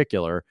in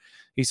particular.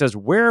 He says,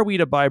 "Where are we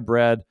to buy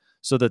bread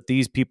so that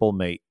these people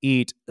may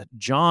eat?"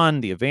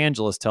 John, the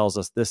evangelist, tells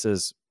us this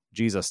is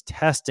Jesus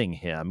testing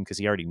him because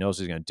he already knows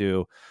what he's going to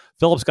do.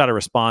 Philip's got a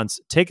response.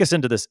 Take us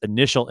into this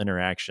initial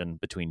interaction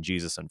between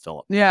Jesus and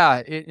Philip.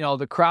 Yeah,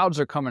 the crowds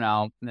are coming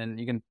out, and then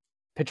you can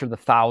picture the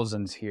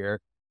thousands here.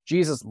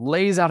 Jesus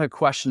lays out a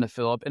question to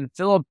Philip, and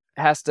Philip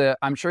has to,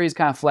 I'm sure he's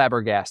kind of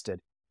flabbergasted,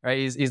 right?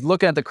 He's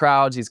looking at the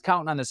crowds, he's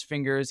counting on his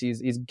fingers,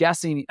 he's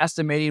guessing,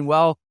 estimating,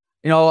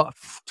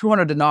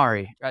 200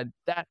 denarii,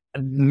 that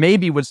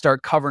maybe would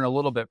start covering a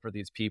little bit for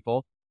these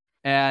people.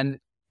 And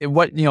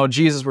what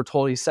Jesus, we're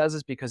told he says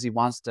this because he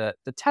wants to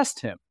test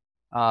him,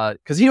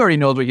 because he already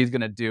knows what he's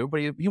going to do, but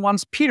he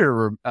wants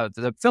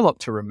Philip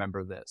to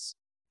remember this.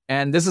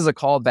 And this is a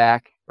call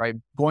back, right?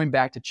 Going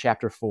back to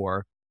chapter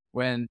 4,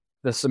 when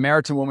the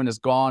Samaritan woman is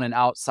gone and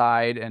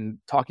outside and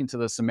talking to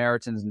the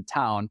Samaritans in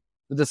town.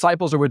 The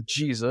disciples are with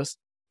Jesus.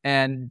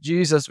 And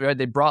Jesus, right,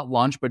 they brought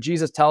lunch, but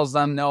Jesus tells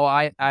them, no,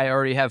 I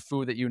already have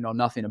food that you know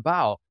nothing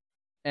about.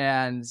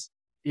 And,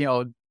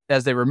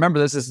 as they remember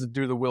this is to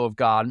do the will of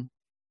God.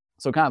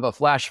 So kind of a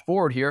flash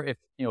forward here, if,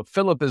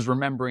 Philip is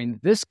remembering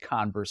this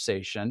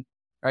conversation,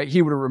 right,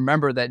 he would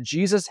remember that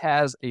Jesus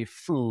has a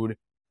food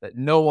that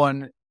no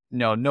one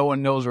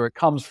knows where it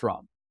comes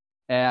from.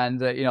 And,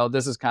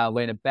 this is kind of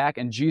laying it back.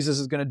 And Jesus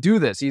is going to do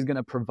this. He's going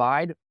to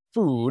provide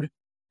food,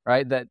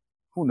 right, that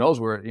who knows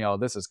where,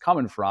 this is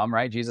coming from,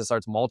 right? Jesus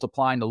starts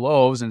multiplying the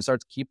loaves and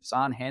keeps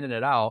on handing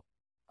it out.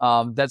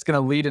 That's going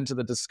to lead into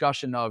the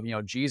discussion of,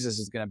 Jesus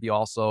is going to be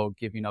also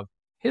giving of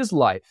his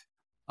life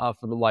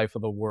for the life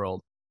of the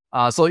world.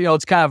 So,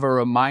 it's kind of a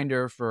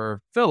reminder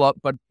for Philip,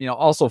 but,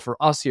 also for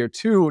us here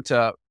too,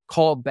 to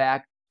call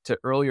back to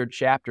earlier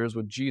chapters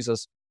with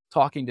Jesus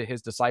talking to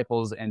his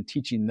disciples and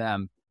teaching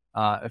them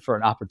for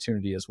an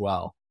opportunity as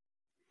well.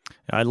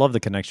 I love the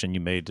connection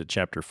you made to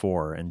chapter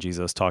 4 and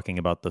Jesus talking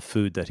about the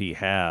food that he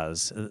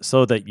has,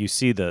 so that you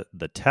see the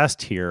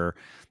test here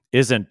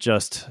isn't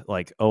just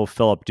like, oh,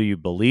 Philip, do you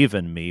believe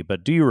in me?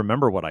 But do you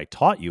remember what I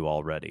taught you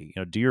already?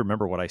 Do you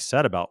remember what I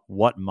said about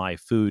what my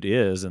food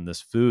is and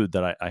this food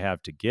that I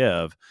have to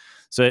give?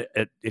 So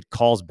it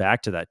calls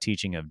back to that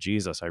teaching of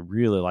Jesus. I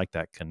really like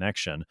that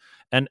connection.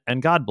 And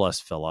God bless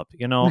Philip.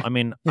 I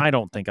mean, I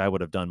don't think I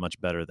would have done much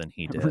better than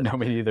he did. No,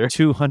 me neither.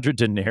 200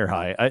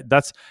 denarii.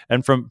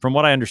 And from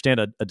what I understand,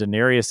 a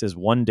denarius is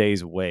 1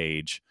 day's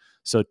wage.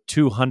 So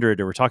 200,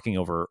 we're talking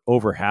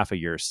over half a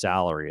year's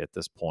salary at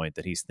this point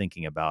that he's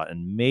thinking about,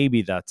 and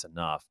maybe that's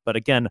enough. But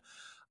again,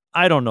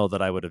 I don't know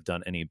that I would have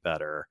done any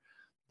better.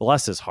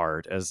 Bless his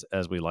heart, as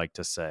we like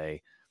to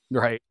say.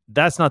 Right.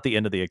 That's not the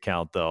end of the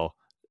account, though.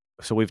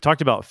 So we've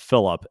talked about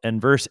Philip. In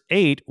verse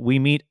 8, we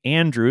meet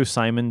Andrew,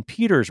 Simon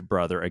Peter's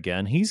brother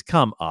again. He's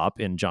come up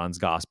in John's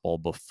gospel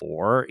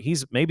before.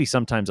 He's maybe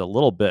sometimes a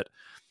little bit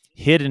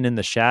hidden in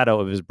the shadow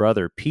of his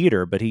brother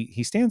Peter, but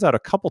he stands out a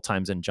couple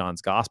times in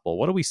John's gospel.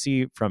 What do we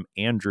see from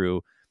Andrew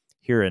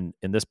here in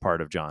this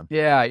part of John?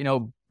 Yeah,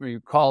 we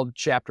called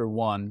chapter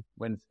 1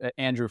 when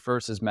Andrew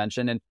first is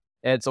mentioned, and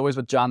it's always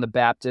with John the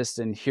Baptist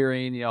and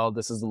hearing,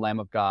 this is the Lamb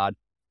of God.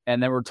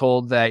 And then we're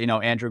told that,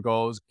 Andrew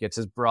goes, gets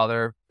his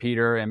brother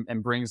Peter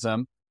and brings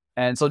him.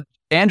 And so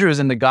Andrew is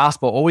in the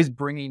gospel always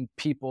bringing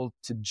people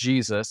to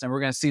Jesus, and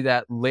we're going to see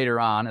that later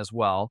on as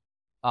well.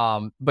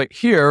 But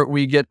here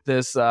we get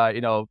this,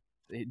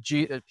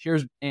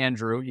 here's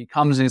Andrew. He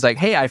comes and he's like,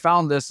 hey, I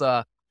found this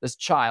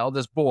child,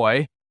 this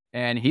boy,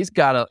 and he's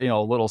got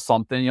a little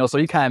something, so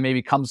he kind of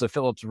maybe comes to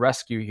Philip's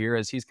rescue here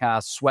as he's kind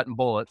of sweating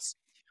bullets.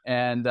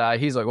 And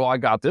he's like, well, I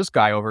got this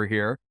guy over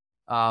here.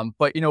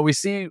 But, we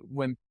see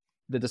when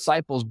the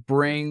disciples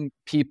bring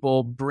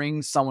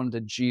someone to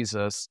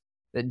Jesus,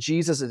 that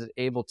Jesus is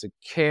able to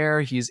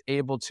care. He's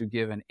able to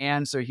give an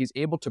answer. He's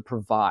able to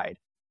provide.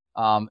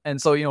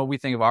 And so, we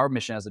think of our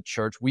mission as a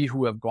church, we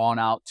who have gone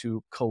out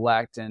to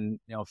collect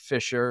and,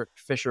 fisher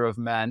of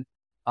men,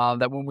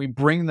 that when we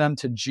bring them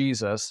to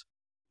Jesus,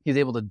 he's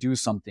able to do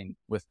something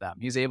with them.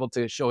 He's able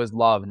to show his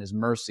love and his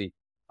mercy,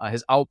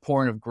 his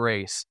outpouring of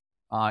grace,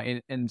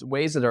 in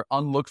ways that are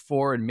unlooked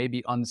for and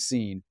maybe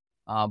unseen,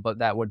 but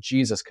that what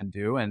Jesus can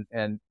do.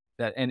 And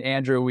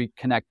Andrew, we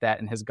connect that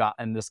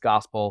in this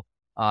gospel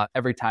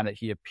every time that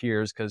he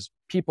appears, because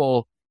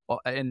people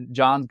in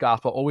John's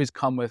gospel always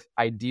come with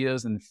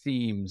ideas and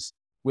themes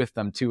with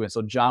them too, and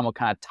so John will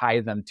kind of tie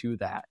them to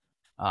that,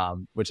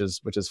 which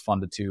is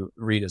fun to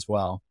read as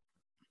well.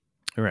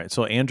 All right.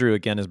 So Andrew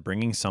again is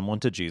bringing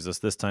someone to Jesus.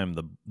 This time,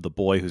 the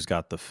boy who's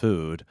got the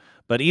food.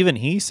 But even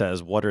he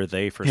says, "What are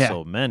they for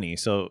so many?"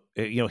 So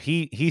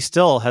he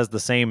still has the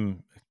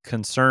same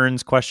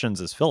concerns, questions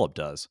as Philip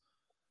does.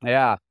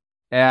 Yeah,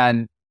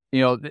 and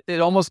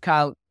they're almost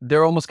kind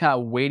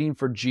of waiting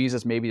for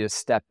Jesus maybe to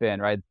step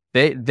in, right?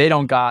 They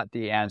don't got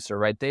the answer,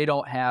 right? They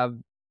don't have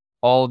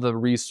all the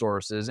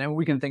resources, and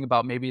we can think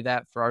about maybe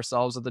that for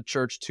ourselves at the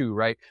church too,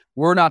 right?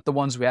 We're not the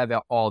ones who have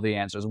all the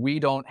answers. We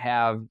don't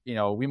have,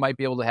 we might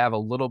be able to have a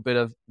little bit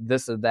of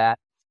this or that,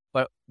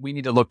 but we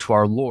need to look to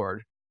our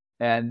Lord.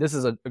 And this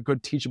is a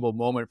good teachable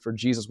moment for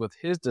Jesus with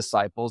his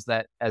disciples,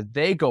 that as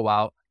they go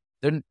out,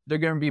 they're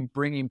going to be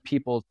bringing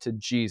people to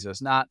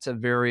Jesus, not to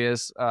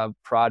various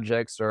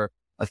projects or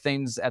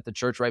things at the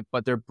church, right?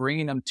 But they're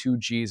bringing them to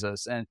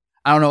Jesus. And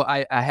I don't know,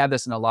 I have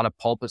this in a lot of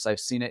pulpits. I've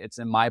seen it. It's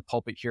in my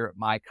pulpit here at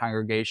my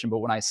congregation. But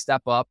when I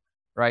step up,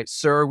 right,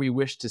 sir, we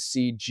wish to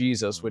see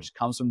Jesus, which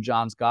comes from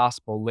John's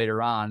gospel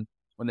later on,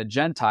 when the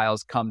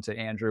Gentiles come to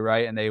Andrew,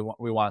 right, and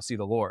we want to see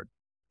the Lord.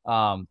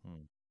 And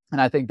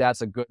I think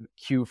that's a good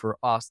cue for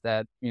us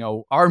that,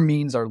 our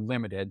means are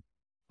limited,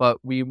 but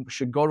we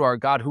should go to our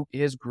God who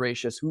is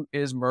gracious, who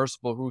is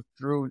merciful, who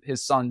through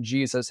his son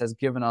Jesus has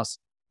given us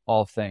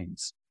all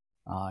things.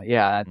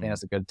 I think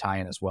that's a good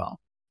tie-in as well.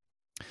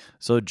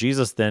 So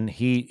Jesus then,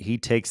 he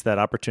takes that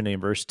opportunity in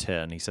verse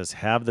 10. He says,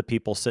 have the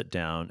people sit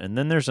down. And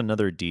then there's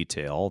another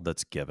detail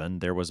that's given.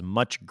 There was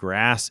much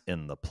grass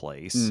in the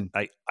place.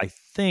 I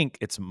think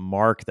it's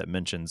Mark that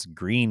mentions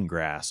green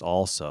grass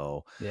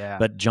also. Yeah.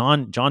 But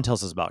John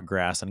tells us about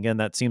grass. And again,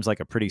 that seems like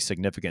a pretty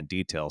significant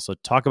detail. So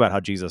talk about how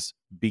Jesus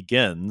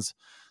begins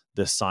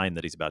this sign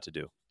that he's about to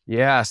do.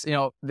 Yes.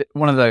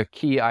 One of the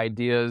key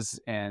ideas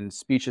and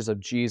speeches of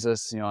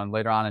Jesus, and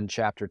later on in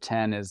chapter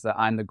 10 is that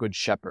I'm the good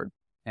shepherd.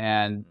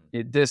 And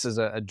this is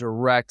a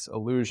direct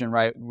allusion,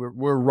 right?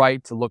 We're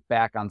right to look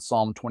back on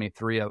Psalm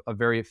 23, a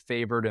very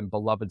favored and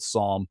beloved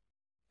psalm,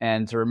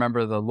 and to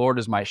remember the Lord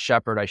is my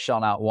shepherd, I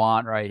shall not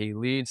want, right? He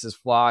leads his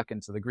flock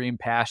into the green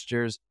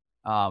pastures.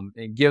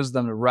 It gives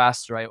them the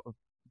rest, right?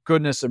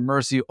 Goodness and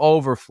mercy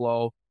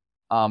overflow.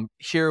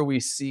 Here we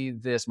see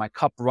this, my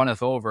cup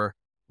runneth over.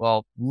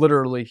 Well,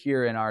 literally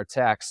here in our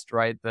text,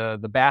 right?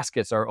 The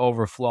baskets are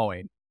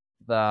overflowing.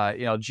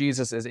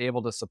 Jesus is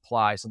able to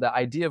supply. So the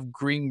idea of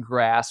green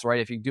grass,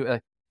 right?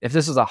 If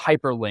this is a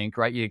hyperlink,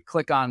 right, you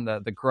click on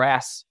the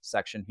grass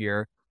section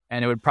here,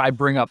 and it would probably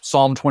bring up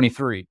Psalm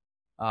 23.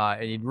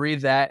 And you'd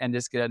read that and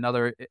just get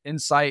another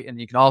insight.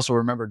 And you can also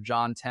remember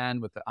John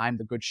 10 with I'm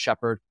the good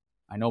shepherd.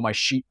 I know my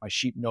sheep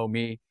know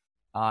me.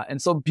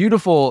 And so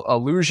beautiful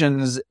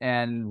allusions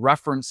and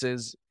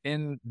references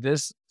in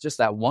this, just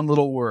that one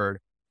little word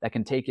that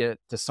can take it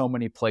to so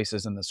many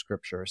places in the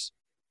scriptures.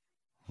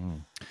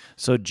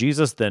 So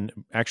Jesus then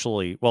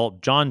actually, well,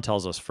 John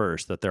tells us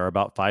first that there are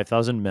about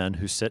 5,000 men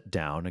who sit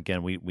down.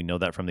 Again, we know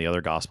that from the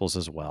other Gospels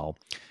as well.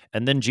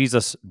 And then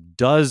Jesus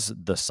does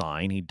the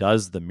sign. He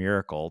does the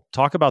miracle.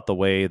 Talk about the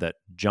way that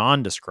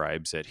John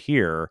describes it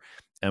here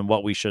and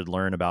what we should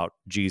learn about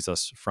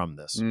Jesus from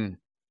this.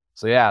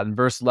 So yeah, in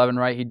verse 11,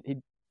 right,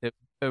 it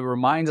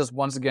reminds us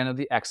once again of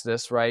the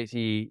Exodus, right?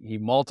 He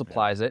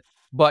multiplies it.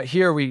 But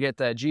here we get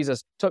that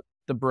Jesus took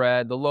the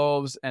bread, the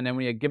loaves, and then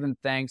when he had given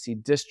thanks, he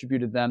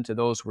distributed them to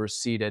those who were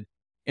seated.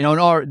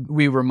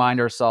 We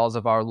remind ourselves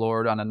of our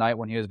Lord on the night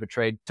when he was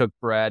betrayed, took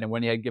bread, and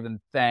when he had given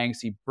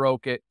thanks, he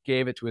broke it,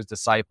 gave it to his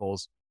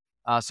disciples.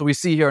 So we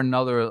see here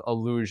another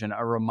allusion,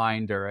 a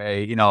reminder,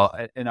 in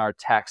our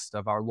text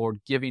of our Lord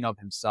giving of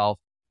himself.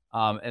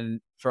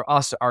 And for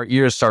us, our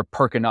ears start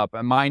perking up,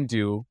 and mine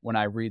do when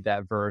I read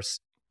that verse.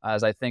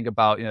 As I think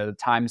about the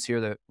times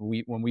here that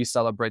when we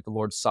celebrate the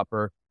Lord's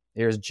Supper,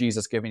 here's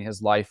Jesus giving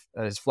his life,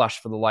 his flesh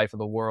for the life of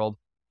the world.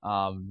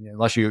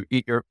 Unless you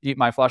eat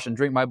my flesh and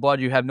drink my blood,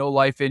 you have no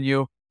life in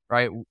you,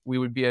 right? We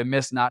would be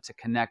amiss not to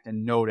connect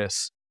and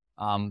notice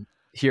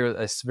here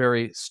this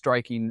very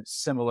striking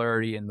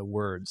similarity in the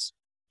words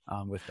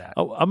with that.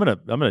 Oh, I'm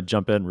gonna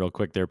jump in real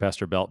quick there,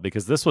 Pastor Belt,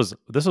 because this was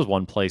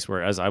one place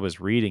where, as I was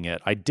reading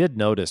it, I did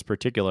notice,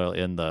 particularly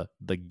in the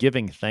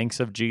giving thanks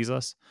of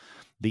Jesus,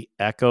 the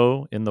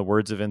echo in the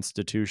words of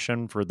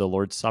institution for the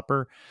Lord's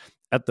Supper.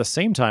 At the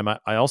same time,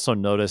 I also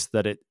noticed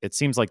that it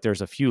seems like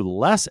there's a few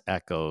less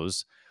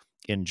echoes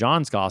in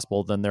John's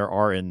gospel than there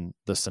are in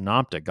the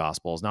synoptic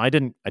gospels. Now, I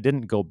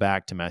didn't go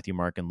back to Matthew,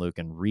 Mark, and Luke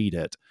and read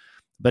it,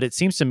 but it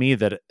seems to me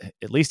that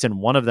at least in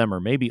one of them,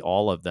 or maybe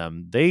all of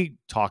them, they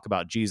talk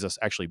about Jesus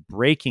actually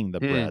breaking the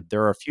bread.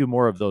 There are a few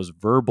more of those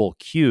verbal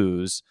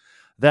cues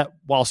that,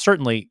 while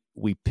certainly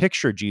we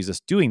picture Jesus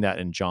doing that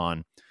in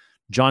John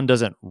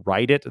doesn't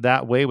write it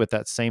that way with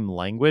that same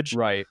language.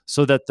 Right.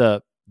 So that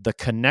the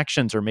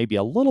connections are maybe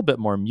a little bit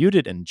more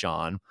muted in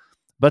John.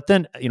 But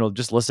then,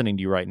 just listening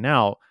to you right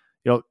now,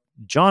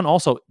 John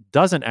also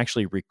doesn't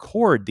actually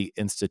record the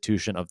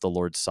institution of the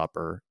Lord's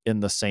Supper in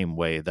the same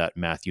way that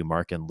Matthew,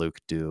 Mark, and Luke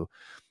do.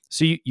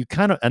 So you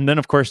kind of, and then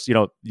of course,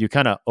 you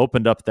kind of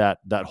opened up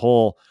that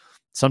whole,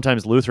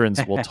 sometimes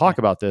Lutherans will talk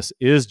about this.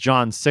 Is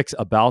John 6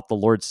 about the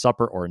Lord's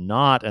Supper or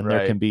not? And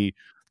there can be,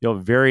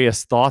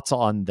 various thoughts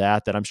on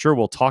that I'm sure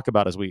we'll talk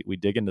about as we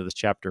dig into this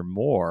chapter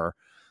more.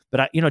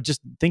 But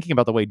just thinking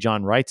about the way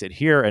John writes it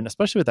here, and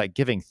especially with that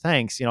giving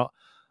thanks,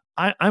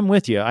 I'm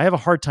with you. I have a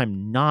hard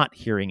time not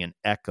hearing an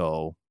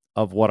echo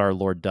of what our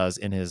Lord does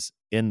in his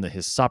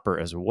supper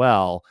as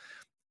well,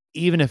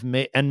 even if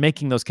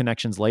making those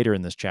connections later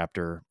in this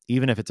chapter,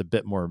 even if it's a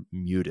bit more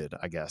muted,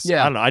 I guess.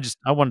 Yeah. I don't know.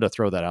 I wanted to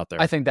throw that out there.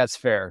 I think that's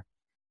fair.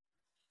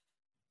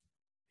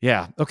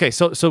 Yeah. Okay.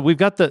 So we've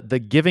got the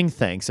giving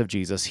thanks of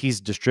Jesus.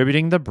 He's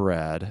distributing the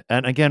bread,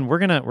 and again, we're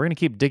gonna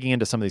keep digging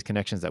into some of these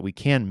connections that we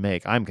can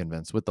make, I'm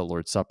convinced, with the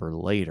Lord's Supper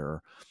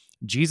later.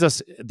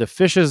 Jesus, the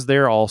fish is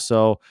there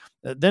also.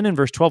 Then in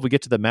verse 12, we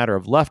get to the matter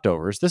of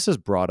leftovers. This is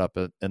brought up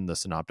in the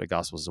Synoptic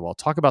Gospels as well.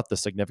 Talk about the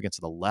significance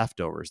of the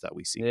leftovers that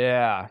we see.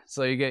 Yeah.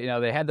 So you get,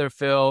 they had their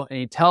fill, and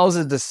he tells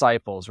his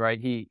disciples, right?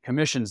 He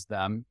commissions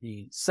them,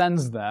 he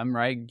sends them,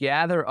 right?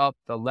 Gather up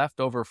the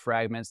leftover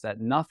fragments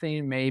that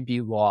nothing may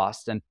be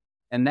lost.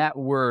 And that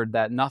word,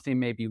 that nothing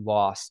may be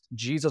lost,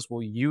 Jesus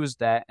will use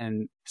that,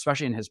 and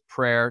especially in his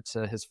prayer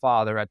to his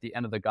Father at the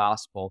end of the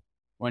gospel,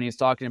 when he's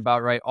talking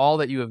about, right, all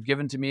that you have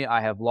given to me,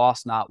 I have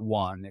lost not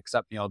one,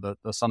 except, the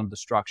son of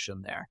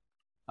destruction there.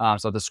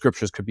 So the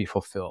scriptures could be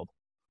fulfilled.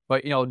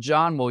 But,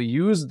 John will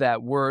use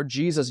that word,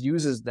 Jesus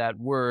uses that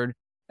word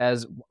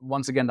as,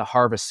 once again, the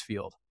harvest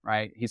field,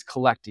 right? He's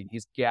collecting,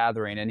 he's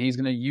gathering, and he's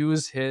going to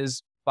use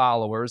his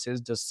followers,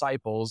 his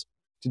disciples,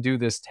 to do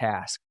this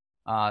task,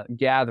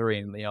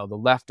 gathering, the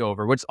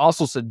leftover, which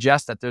also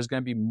suggests that there's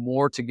going to be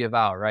more to give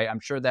out, right? I'm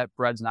sure that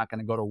bread's not going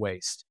to go to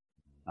waste.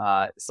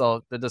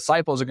 So the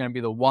disciples are going to be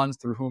the ones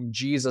through whom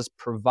Jesus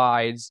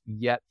provides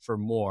yet for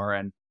more.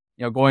 And,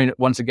 going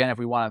once again, if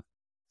we want to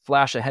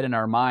flash ahead in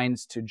our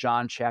minds to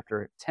John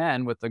chapter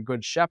 10 with the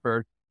Good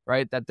Shepherd,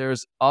 right, that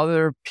there's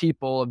other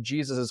people of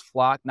Jesus's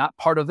flock, not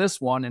part of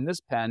this one in this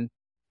pen,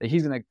 that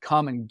he's going to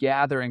come and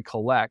gather and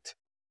collect.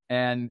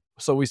 And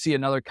so we see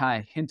another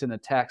kind of hint in the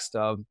text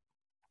of,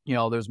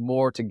 there's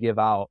more to give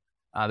out.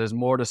 There's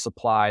more to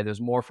supply. There's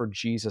more for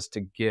Jesus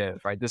to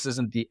give, right? This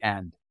isn't the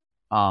end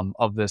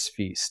of this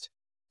feast.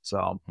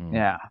 So,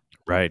 yeah.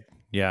 Right.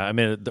 Yeah, I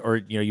mean, or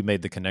you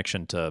made the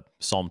connection to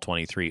Psalm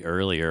 23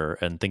 earlier,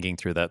 and thinking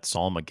through that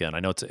psalm again. I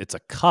know it's a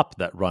cup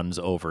that runs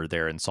over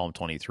there in Psalm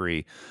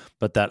 23,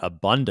 but that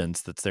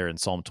abundance that's there in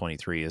Psalm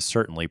 23 is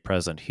certainly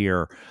present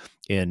here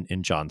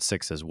in John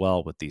 6 as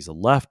well, with these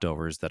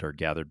leftovers that are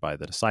gathered by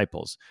the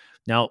disciples.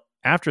 Now,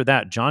 after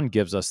that, John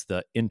gives us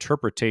the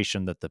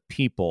interpretation that the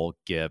people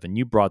give, and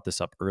you brought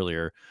this up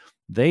earlier.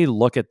 They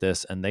look at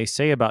this and they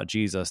say about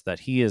Jesus that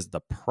he is the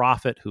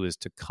prophet who is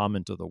to come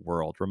into the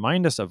world.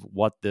 Remind us of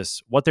what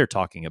they're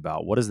talking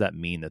about. What does that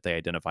mean that they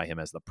identify him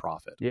as the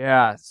prophet?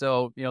 Yeah.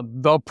 So,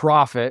 the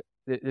prophet,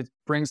 it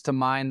brings to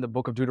mind the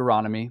book of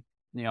Deuteronomy,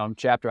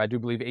 chapter, I do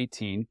believe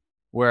 18,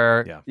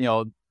 where,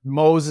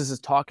 Moses is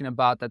talking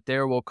about that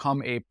there will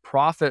come a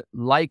prophet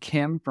like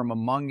him from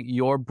among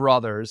your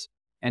brothers,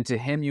 and to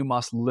him you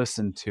must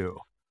listen to.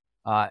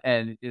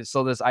 And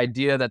so this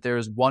idea that there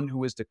is one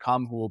who is to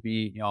come who will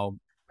be,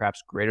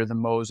 perhaps greater than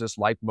Moses,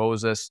 like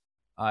Moses.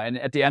 And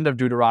at the end of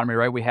Deuteronomy,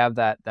 right, we have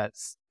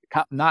that's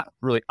not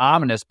really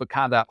ominous, but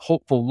kind of that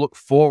hopeful look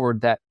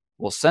forward that,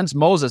 well, since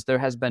Moses, there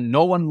has been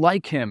no one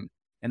like him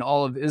in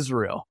all of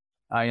Israel.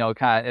 Kind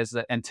of as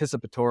the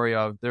anticipatory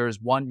of there is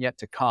one yet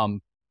to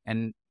come.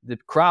 And the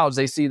crowds,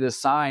 they see this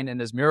sign and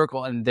this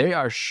miracle, and they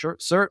are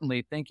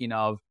certainly thinking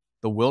of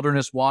the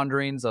wilderness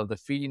wanderings, of the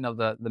feeding of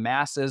the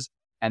masses.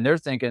 And they're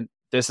thinking,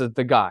 this is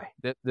the guy.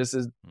 This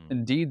is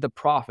indeed the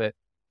prophet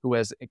who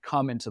has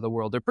come into the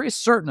world. They're pretty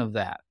certain of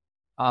that.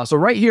 So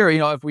right here,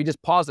 if we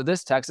just pause at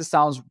this text, it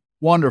sounds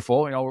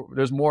wonderful.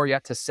 There's more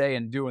yet to say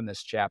and do in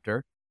this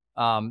chapter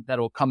that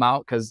will come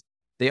out, because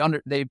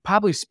they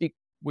probably speak,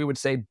 we would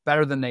say,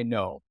 better than they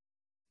know.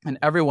 And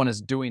everyone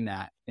is doing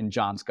that in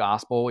John's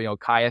gospel.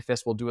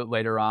 Caiaphas will do it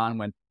later on,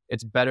 when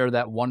it's better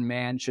that one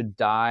man should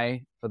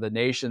die for the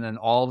nation and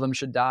all of them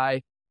should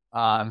die.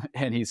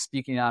 And he's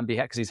speaking on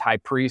behalf, because he's high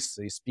priest,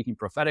 so he's speaking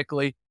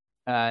prophetically.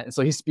 And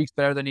so he speaks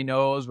better than he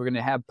knows. We're going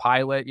to have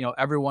Pilate,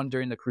 everyone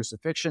during the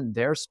crucifixion,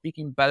 they're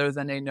speaking better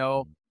than they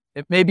know.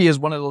 It maybe is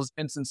one of those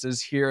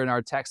instances here in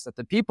our text that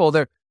the people,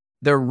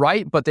 they're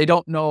right, but they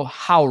don't know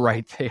how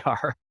right they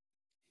are.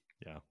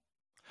 Yeah.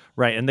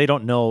 Right. And they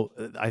don't know,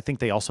 I think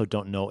they also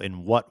don't know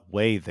in what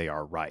way they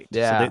are right.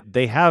 Yeah. So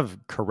they have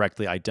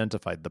correctly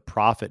identified the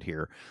prophet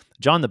here.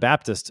 John the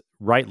Baptist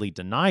rightly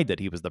denied that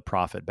he was the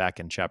prophet back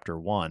in chapter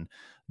 1.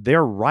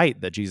 They're right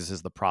that Jesus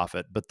is the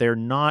prophet, but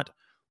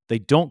they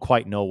don't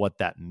quite know what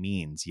that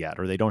means yet,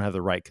 or they don't have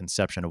the right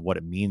conception of what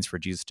it means for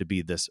Jesus to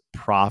be this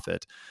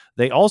prophet.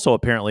 They also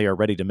apparently are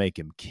ready to make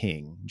him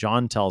king.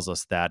 John tells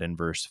us that in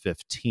verse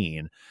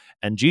 15,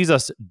 and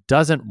Jesus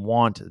doesn't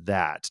want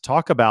that.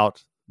 Talk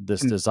about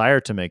this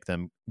desire to make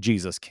them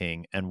Jesus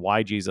king and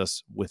why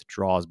Jesus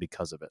withdraws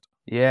because of it.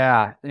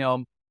 Yeah.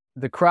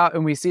 The crowd,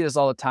 and we see this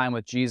all the time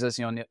with Jesus,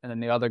 in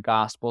the other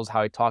gospels,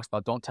 how he talks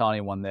about, don't tell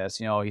anyone this.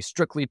 He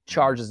strictly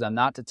charges them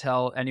not to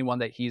tell anyone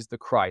that he's the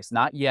Christ,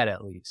 not yet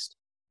at least.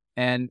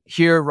 And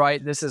here,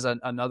 right, this is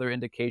another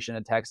indication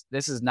in text.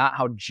 This is not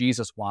how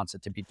Jesus wants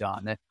it to be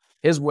done.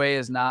 His way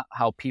is not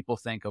how people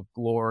think of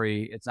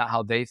glory. It's not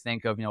how they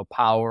think of,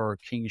 power or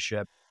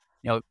kingship.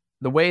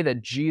 The way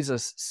that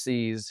Jesus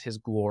sees his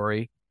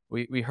glory,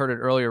 we heard it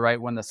earlier,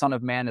 right? When the Son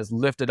of Man is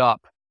lifted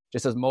up,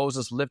 just as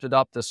Moses lifted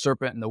up the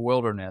serpent in the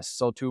wilderness,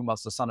 so too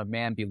must the Son of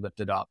Man be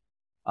lifted up.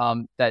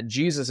 That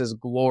Jesus'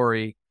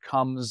 glory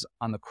comes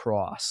on the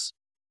cross.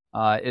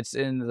 It's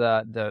in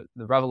the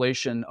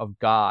revelation of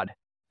God.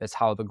 That's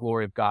how the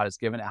glory of God is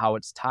given, how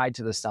it's tied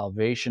to the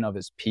salvation of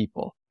his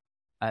people.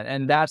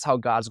 And that's how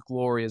God's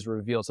glory is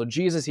revealed. So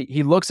Jesus,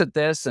 he looks at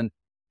this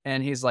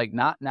and he's like,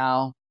 not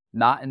now,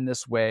 not in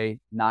this way,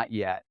 not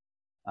yet.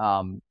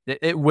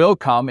 It will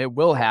come, it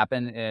will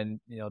happen.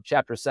 And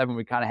chapter 7,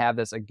 we kind of have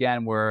this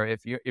again, where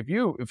if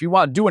you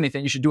want to do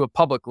anything, you should do it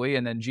publicly.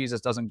 And then Jesus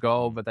doesn't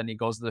go, but then he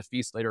goes to the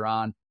feast later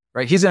on,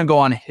 right? He's going to go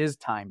on his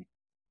timing.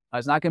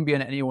 It's not going to be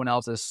on anyone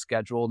else's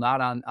schedule,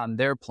 not on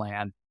their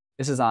plan.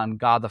 This is on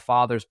God the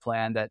Father's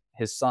plan that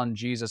his son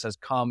Jesus has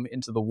come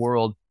into the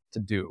world to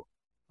do.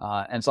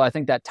 And so I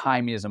think that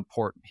timing is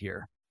important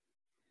here.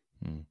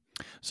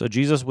 So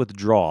Jesus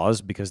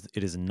withdraws because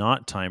it is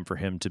not time for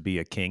him to be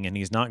a king, and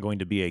he's not going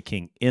to be a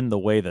king in the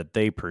way that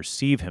they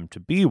perceive him to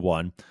be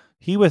one.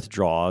 He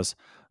withdraws.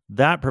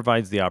 That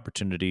provides the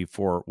opportunity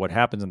for what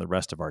happens in the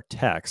rest of our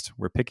text.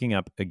 We're picking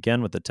up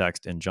again with the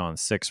text in John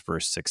 6,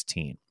 verse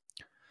 16.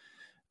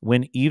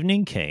 When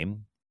evening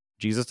came,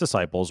 Jesus'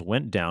 disciples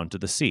went down to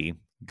the sea,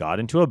 got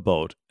into a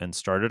boat, and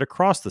started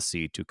across the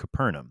sea to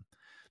Capernaum.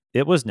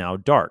 It was now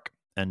dark,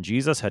 and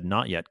Jesus had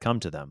not yet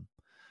come to them.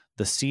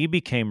 The sea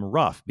became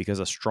rough because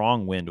a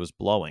strong wind was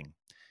blowing.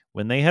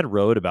 When they had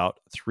rowed about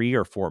 3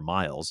 or 4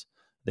 miles,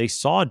 they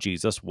saw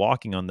Jesus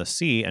walking on the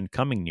sea and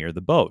coming near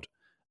the boat,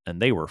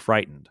 and they were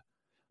frightened.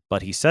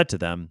 But he said to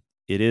them,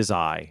 "It is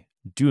I.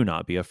 Do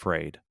not be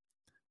afraid."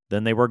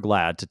 Then they were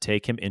glad to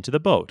take him into the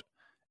boat,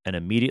 and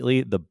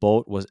immediately the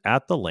boat was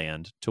at the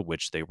land to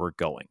which they were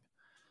going.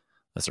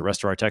 That's the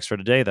rest of our text for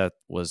today. That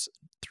was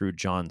through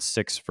John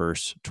 6,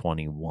 verse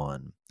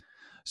 21.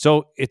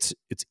 So it's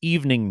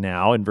evening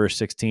now in verse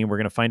 16. We're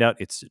going to find out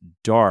it's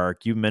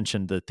dark. You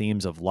mentioned the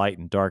themes of light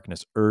and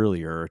darkness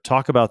earlier.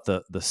 Talk about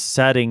the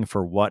setting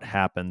for what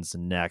happens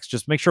next.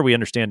 Just make sure we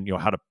understand,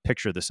 how to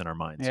picture this in our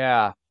minds.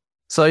 Yeah.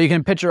 So you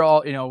can picture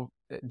all,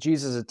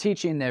 Jesus is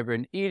teaching, they've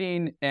been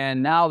eating,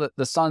 and now that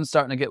the sun's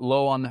starting to get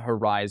low on the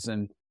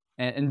horizon,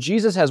 and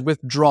Jesus has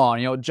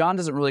withdrawn. John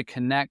doesn't really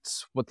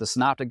connect what the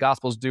Synoptic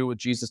Gospels do with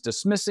Jesus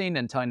dismissing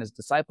and telling his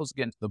disciples to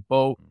get into the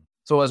boat.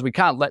 So as we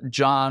kind of let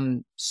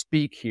John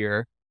speak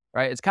here,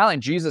 right, it's kind of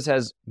like Jesus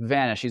has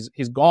vanished.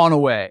 He's gone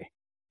away.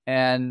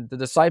 And the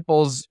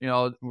disciples,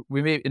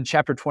 we may in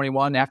chapter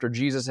 21, after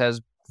Jesus has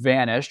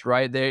vanished,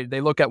 right,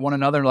 they look at one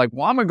another and are like,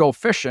 well, I'm going to go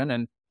fishing,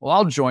 and well,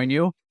 I'll join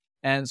you.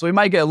 And so we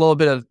might get a little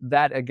bit of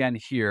that again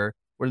here,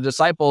 where the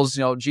disciples,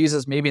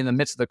 Jesus maybe in the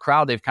midst of the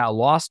crowd, they've kind of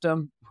lost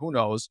him. Who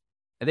knows?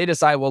 And they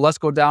decide, well, let's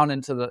go down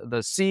into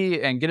the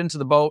sea and get into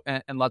the boat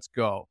and let's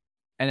go.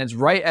 And it's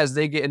right as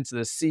they get into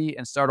the sea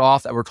and start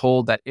off that we're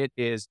told that it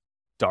is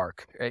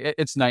dark.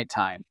 It's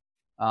nighttime.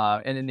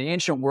 And in the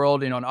ancient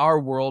world, in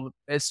our world,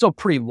 it's still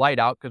pretty light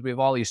out because we have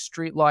all these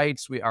street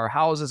lights. Our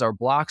houses, our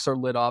blocks are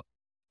lit up.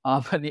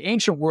 But in the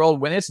ancient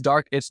world, when it's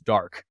dark, it's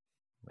dark.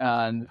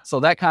 And so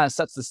that kind of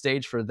sets the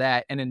stage for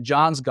that. And in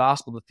John's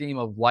gospel, the theme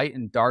of light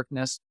and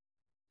darkness,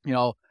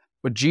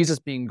 with Jesus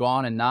being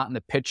gone and not in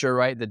the picture,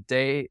 right? The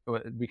day,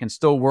 we can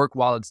still work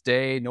while it's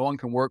day. No one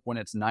can work when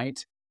it's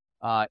night.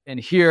 And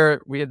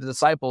here we have the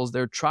disciples,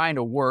 they're trying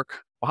to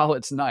work while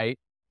it's night,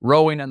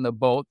 rowing in the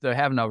boat. They're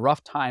having a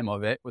rough time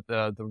of it with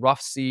the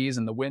rough seas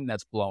and the wind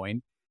that's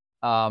blowing.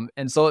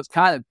 And so it's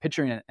kind of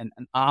picturing an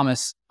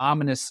ominous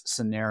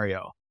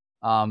scenario.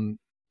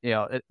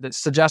 It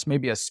suggests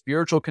maybe a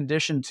spiritual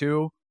condition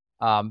too.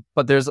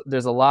 But there's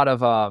a lot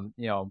of,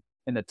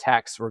 in the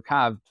text, we're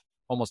kind of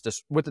almost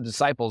with the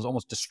disciples,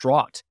 almost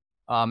distraught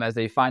as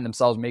they find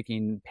themselves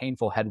making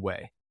painful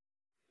headway.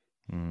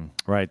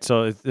 Right.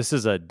 So this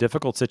is a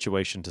difficult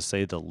situation, to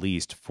say the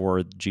least,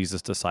 for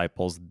Jesus'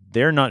 disciples.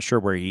 They're not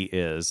sure where he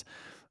is.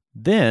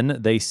 Then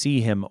they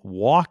see him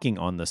walking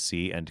on the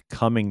sea and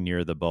coming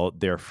near the boat.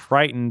 They're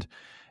frightened.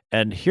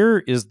 And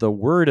here is the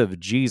word of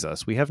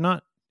Jesus. We have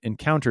not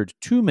encountered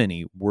too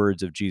many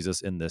words of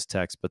Jesus in this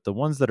text, but the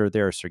ones that are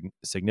there are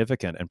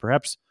significant, and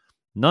perhaps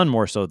none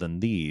more so than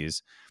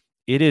these.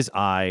 It is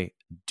I,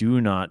 do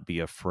not be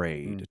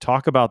afraid.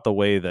 Talk about the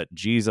way that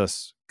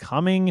Jesus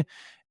coming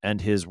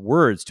and his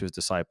words to his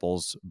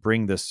disciples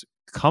bring this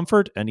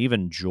comfort and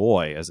even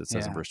joy, as it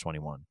says in verse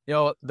 21.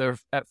 They're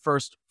at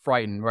first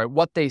frightened, right?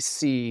 What they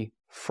see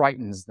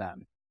frightens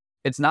them.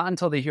 It's not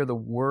until they hear the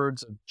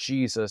words of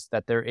Jesus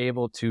that they're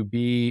able to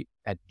be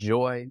at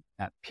joy,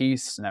 at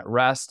peace, and at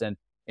rest, and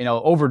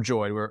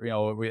overjoyed.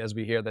 As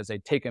we hear that they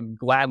take him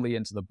gladly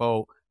into the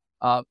boat.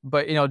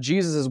 But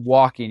Jesus is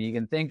walking. You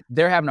can think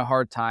they're having a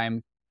hard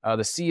time.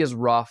 The sea is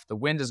rough. The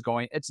wind is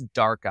going. It's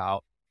dark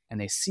out, and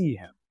they see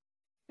him.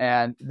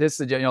 And this,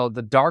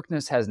 the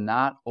darkness has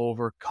not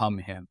overcome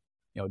him.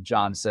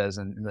 John says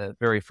in the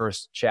very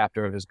first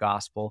chapter of his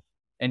gospel.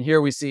 And here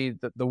we see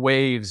the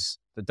waves,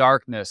 the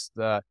darkness,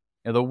 the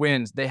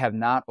winds. They have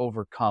not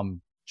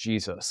overcome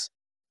Jesus.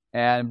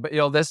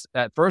 But this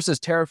at first is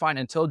terrifying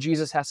until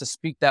Jesus has to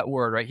speak that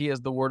word. Right? He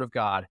is the Word of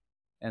God,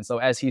 and so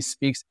as he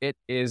speaks, it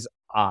is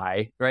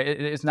I. Right?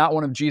 It's not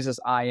one of Jesus'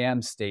 I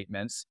am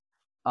statements.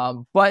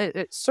 But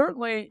it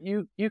certainly,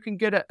 you can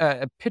get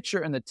a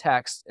picture in the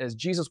text as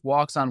Jesus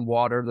walks on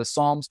water. The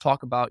Psalms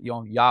talk about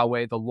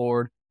Yahweh, the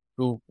Lord,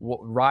 who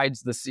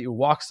rides the sea, who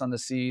walks on the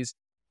seas,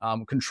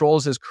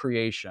 controls his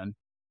creation.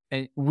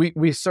 And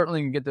we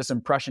certainly can get this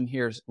impression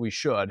here, we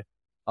should,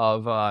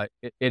 of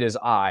it is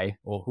I.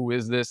 Well, who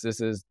is this? This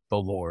is the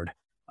Lord.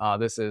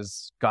 This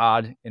is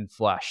God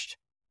enfleshed.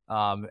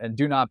 And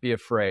do not be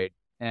afraid.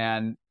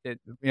 And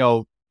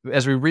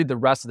as we read the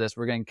rest of this,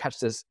 we're going to catch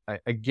this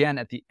again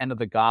at the end of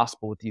the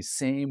gospel with these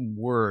same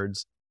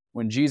words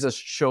when Jesus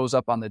shows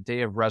up on the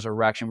day of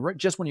resurrection.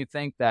 Just when you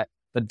think that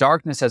the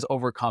darkness has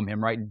overcome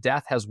him, right?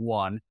 Death has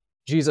won.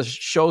 Jesus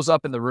shows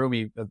up in the room.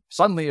 He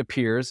suddenly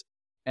appears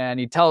and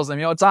he tells them,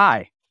 it's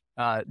I.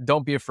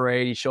 Don't be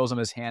afraid. He shows them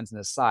his hands and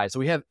his side. So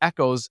we have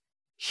echoes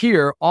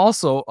here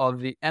also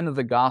of the end of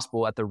the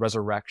gospel at the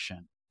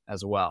resurrection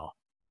as well.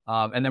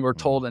 And then we're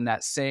told in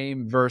that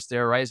same verse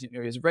there, right,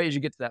 right as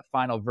you get to that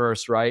final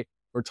verse, right,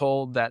 we're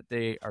told that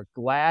they are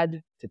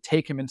glad to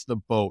take him into the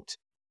boat.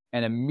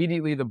 And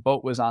immediately the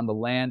boat was on the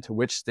land to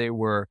which they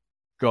were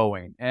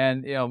going.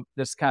 And,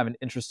 this is kind of an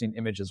interesting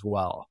image as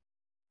well.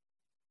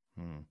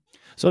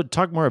 So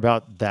talk more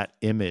about that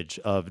image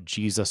of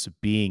Jesus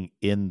being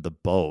in the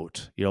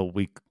boat.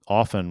 We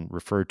often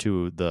refer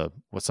to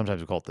what sometimes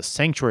we call it the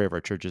sanctuary of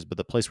our churches, but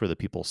the place where the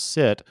people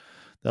sit.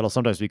 That'll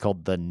sometimes be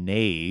called the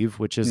nave,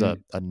 which is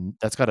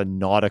that's got a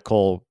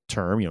nautical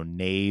term,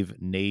 nave,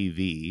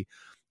 navy.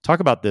 Talk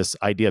about this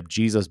idea of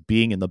Jesus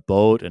being in the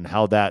boat and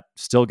how that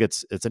still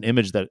it's an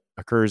image that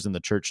occurs in the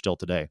church still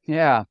today.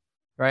 Yeah,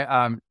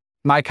 right.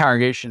 My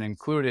congregation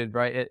included,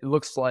 right? It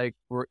looks like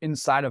we're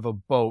inside of a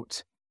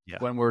boat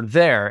when we're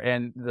there,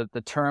 and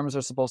the terms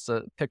are supposed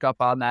to pick up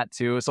on that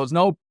too. So it's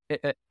no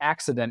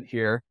accident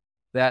here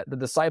that the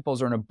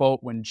disciples are in a boat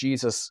when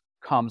Jesus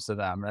comes to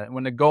them. Right?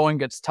 When the going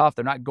gets tough,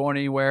 they're not going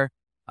anywhere.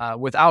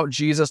 Without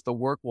Jesus, the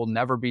work will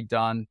never be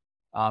done,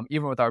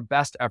 even with our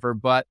best effort.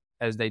 But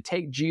as they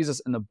take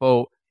Jesus in the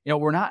boat,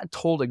 we're not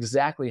told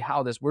exactly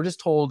how this. We're just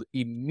told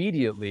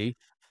immediately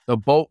the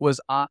boat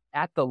was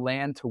at the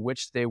land to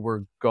which they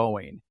were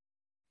going.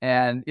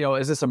 And,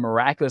 is this a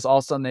miraculous? All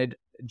of a sudden,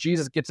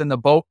 Jesus gets in the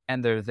boat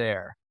and they're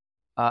there,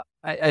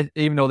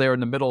 even though they were in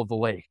the middle of the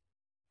lake.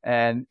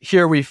 And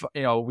here we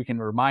can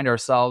remind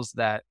ourselves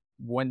that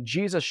when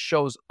Jesus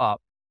shows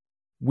up,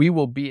 we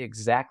will be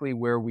exactly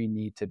where we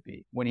need to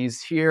be. When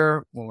he's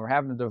here, when we're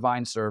having a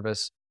divine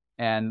service,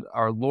 and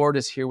our Lord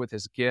is here with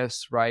his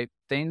gifts, right?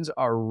 Things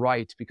are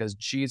right because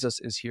Jesus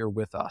is here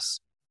with us,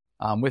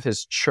 with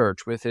his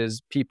church, with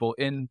his people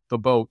in the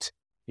boat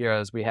here,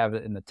 as we have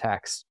it in the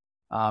text.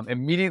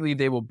 Immediately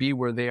they will be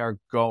where they are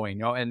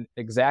going. And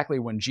exactly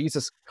when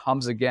Jesus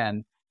comes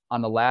again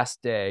on the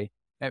last day,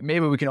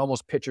 maybe we can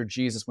almost picture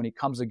Jesus when he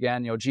comes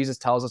again. Jesus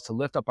tells us to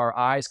lift up our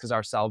eyes because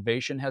our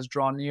salvation has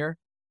drawn near.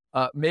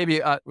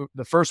 Maybe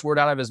the first word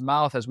out of his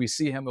mouth as we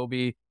see him will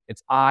be,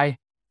 it's I,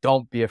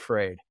 don't be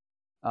afraid.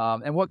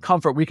 And what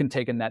comfort we can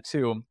take in that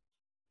too,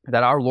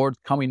 that our Lord's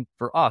coming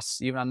for us,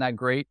 even on that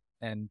great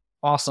and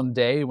awesome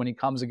day when he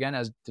comes again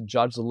as to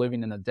judge the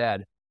living and the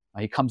dead.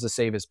 He comes to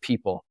save his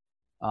people.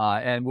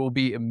 And we'll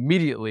be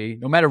immediately,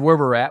 no matter where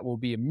we're at, we'll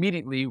be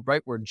immediately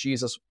right where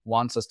Jesus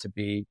wants us to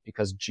be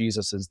because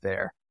Jesus is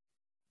there.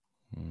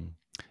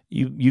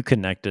 You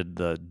connected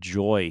the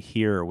joy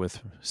here with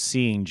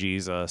seeing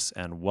Jesus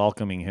and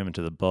welcoming him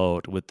into the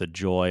boat with the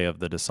joy of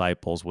the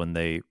disciples when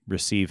they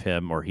receive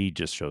him or he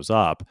just shows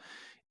up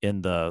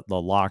in the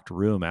locked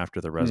room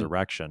after the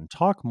resurrection.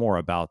 Talk more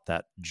about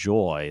that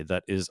joy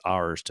that is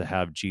ours to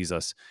have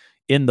Jesus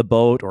in the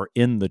boat or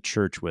in the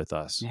church with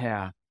us.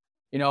 Yeah.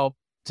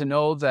 To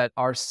know that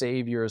our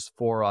Savior is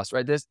for us,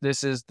 right?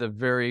 This is the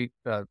very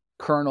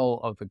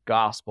kernel of the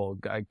gospel.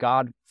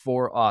 God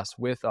for us,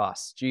 with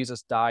us.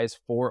 Jesus dies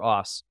for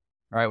us.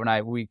 All right. When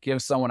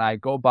I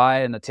go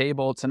by in the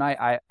table tonight,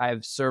 I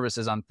have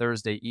services on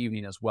Thursday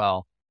evening as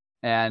well.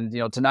 And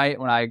tonight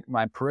when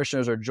my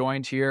parishioners are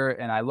joined here,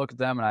 and I look at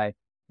them and I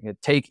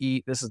take,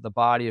 eat. This is the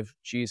body of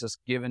Jesus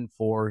given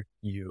for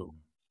you.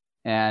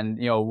 And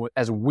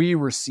as we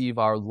receive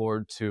our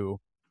Lord too.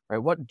 Right?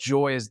 What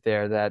joy is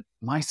there that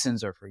my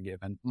sins are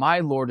forgiven?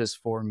 My Lord is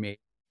for me.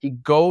 He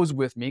goes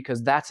with me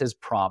because that's his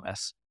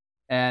promise.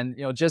 And,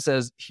 just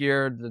as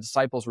here the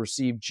disciples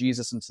received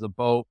Jesus into the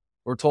boat,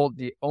 we're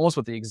told almost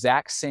with the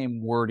exact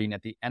same wording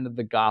at the end of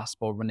the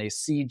gospel, when they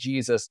see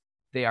Jesus,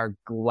 they are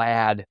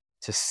glad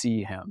to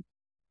see him.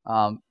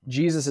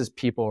 Jesus'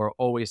 people are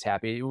always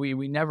happy.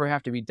 We never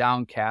have to be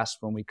downcast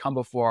when we come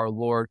before our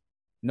Lord,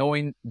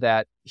 knowing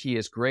that he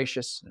is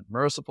gracious and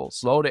merciful,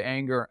 slow to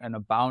anger, and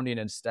abounding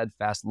in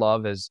steadfast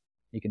love, as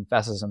he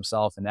confesses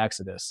himself in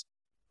Exodus.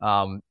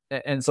 And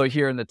so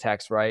here in the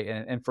text, right,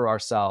 and for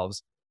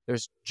ourselves,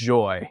 there's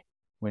joy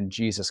when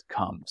Jesus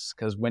comes,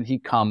 because when he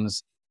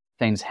comes,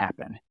 things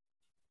happen.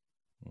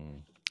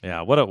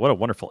 Yeah, what a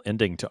wonderful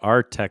ending to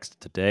our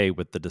text today,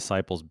 with the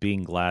disciples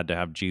being glad to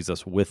have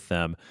Jesus with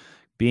them,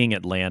 being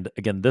at land.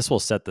 Again, this will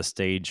set the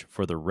stage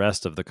for the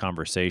rest of the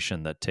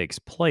conversation that takes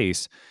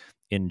place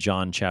in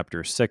John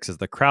chapter 6, as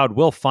the crowd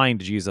will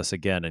find Jesus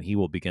again, and he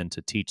will begin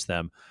to teach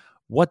them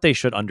what they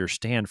should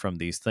understand from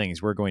these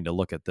things. We're going to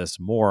look at this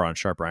more on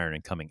Sharper Iron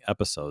in coming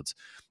episodes.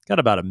 Got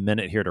about a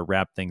minute here to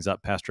wrap things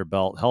up. Pastor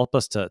Belt, help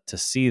us to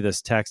see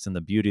this text and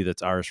the beauty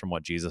that's ours from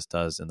what Jesus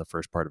does in the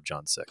first part of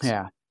John 6.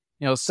 Yeah,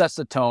 sets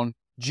the tone.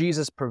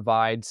 Jesus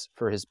provides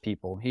for his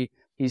people. He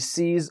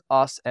sees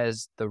us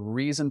as the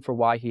reason for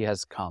why he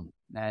has come.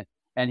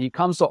 And he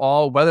comes to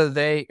all, whether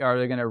they're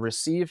going to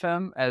receive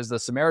him, as the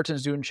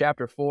Samaritans do in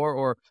chapter 4,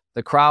 or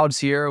the crowds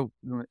here,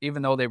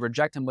 even though they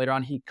reject him later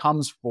on, he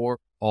comes for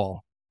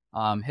all.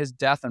 His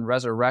death and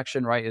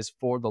resurrection, right, is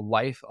for the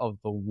life of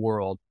the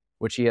world,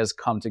 which he has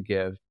come to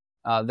give,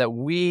 that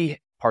we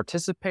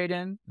participate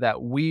in,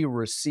 that we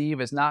receive.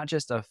 Is not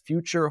just a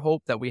future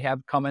hope that we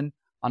have coming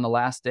on the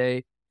last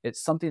day.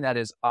 It's something that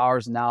is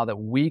ours now, that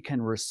we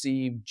can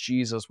receive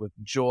Jesus with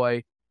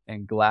joy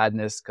and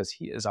gladness, because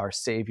he is our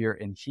Savior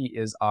and he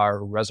is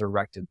our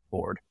resurrected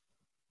Lord.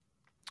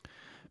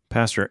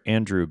 Pastor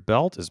Andrew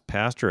Belt is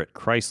pastor at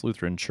Christ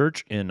Lutheran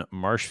Church in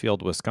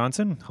Marshfield,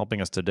 Wisconsin,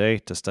 helping us today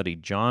to study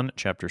John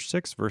chapter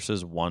 6,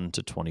 verses 1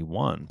 to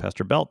 21.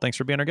 Pastor Belt, thanks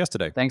for being our guest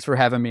today. Thanks for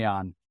having me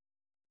on.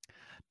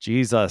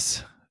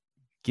 Jesus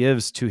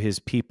gives to his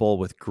people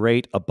with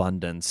great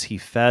abundance. He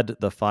fed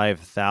the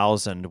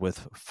 5,000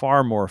 with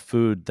far more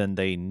food than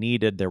they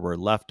needed. There were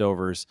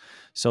leftovers,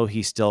 so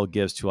he still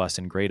gives to us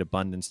in great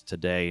abundance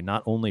today,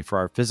 not only for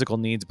our physical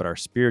needs, but our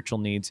spiritual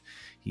needs.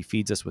 He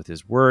feeds us with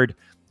his word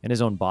and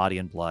his own body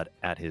and blood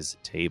at his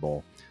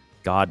table.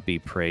 God be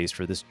praised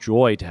for this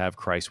joy to have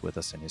Christ with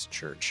us in his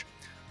church.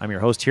 I'm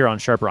your host here on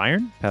Sharper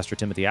Iron, Pastor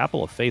Timothy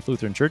Appel of Faith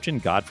Lutheran Church in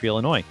Godfrey,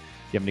 Illinois.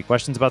 If you have any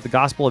questions about the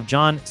Gospel of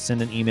John,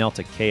 send an email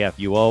to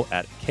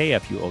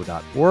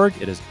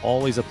kfuo@kfuo.org. It is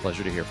always a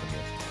pleasure to hear from you.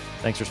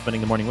 Thanks for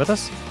spending the morning with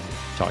us.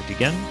 Talk to you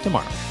again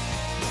tomorrow.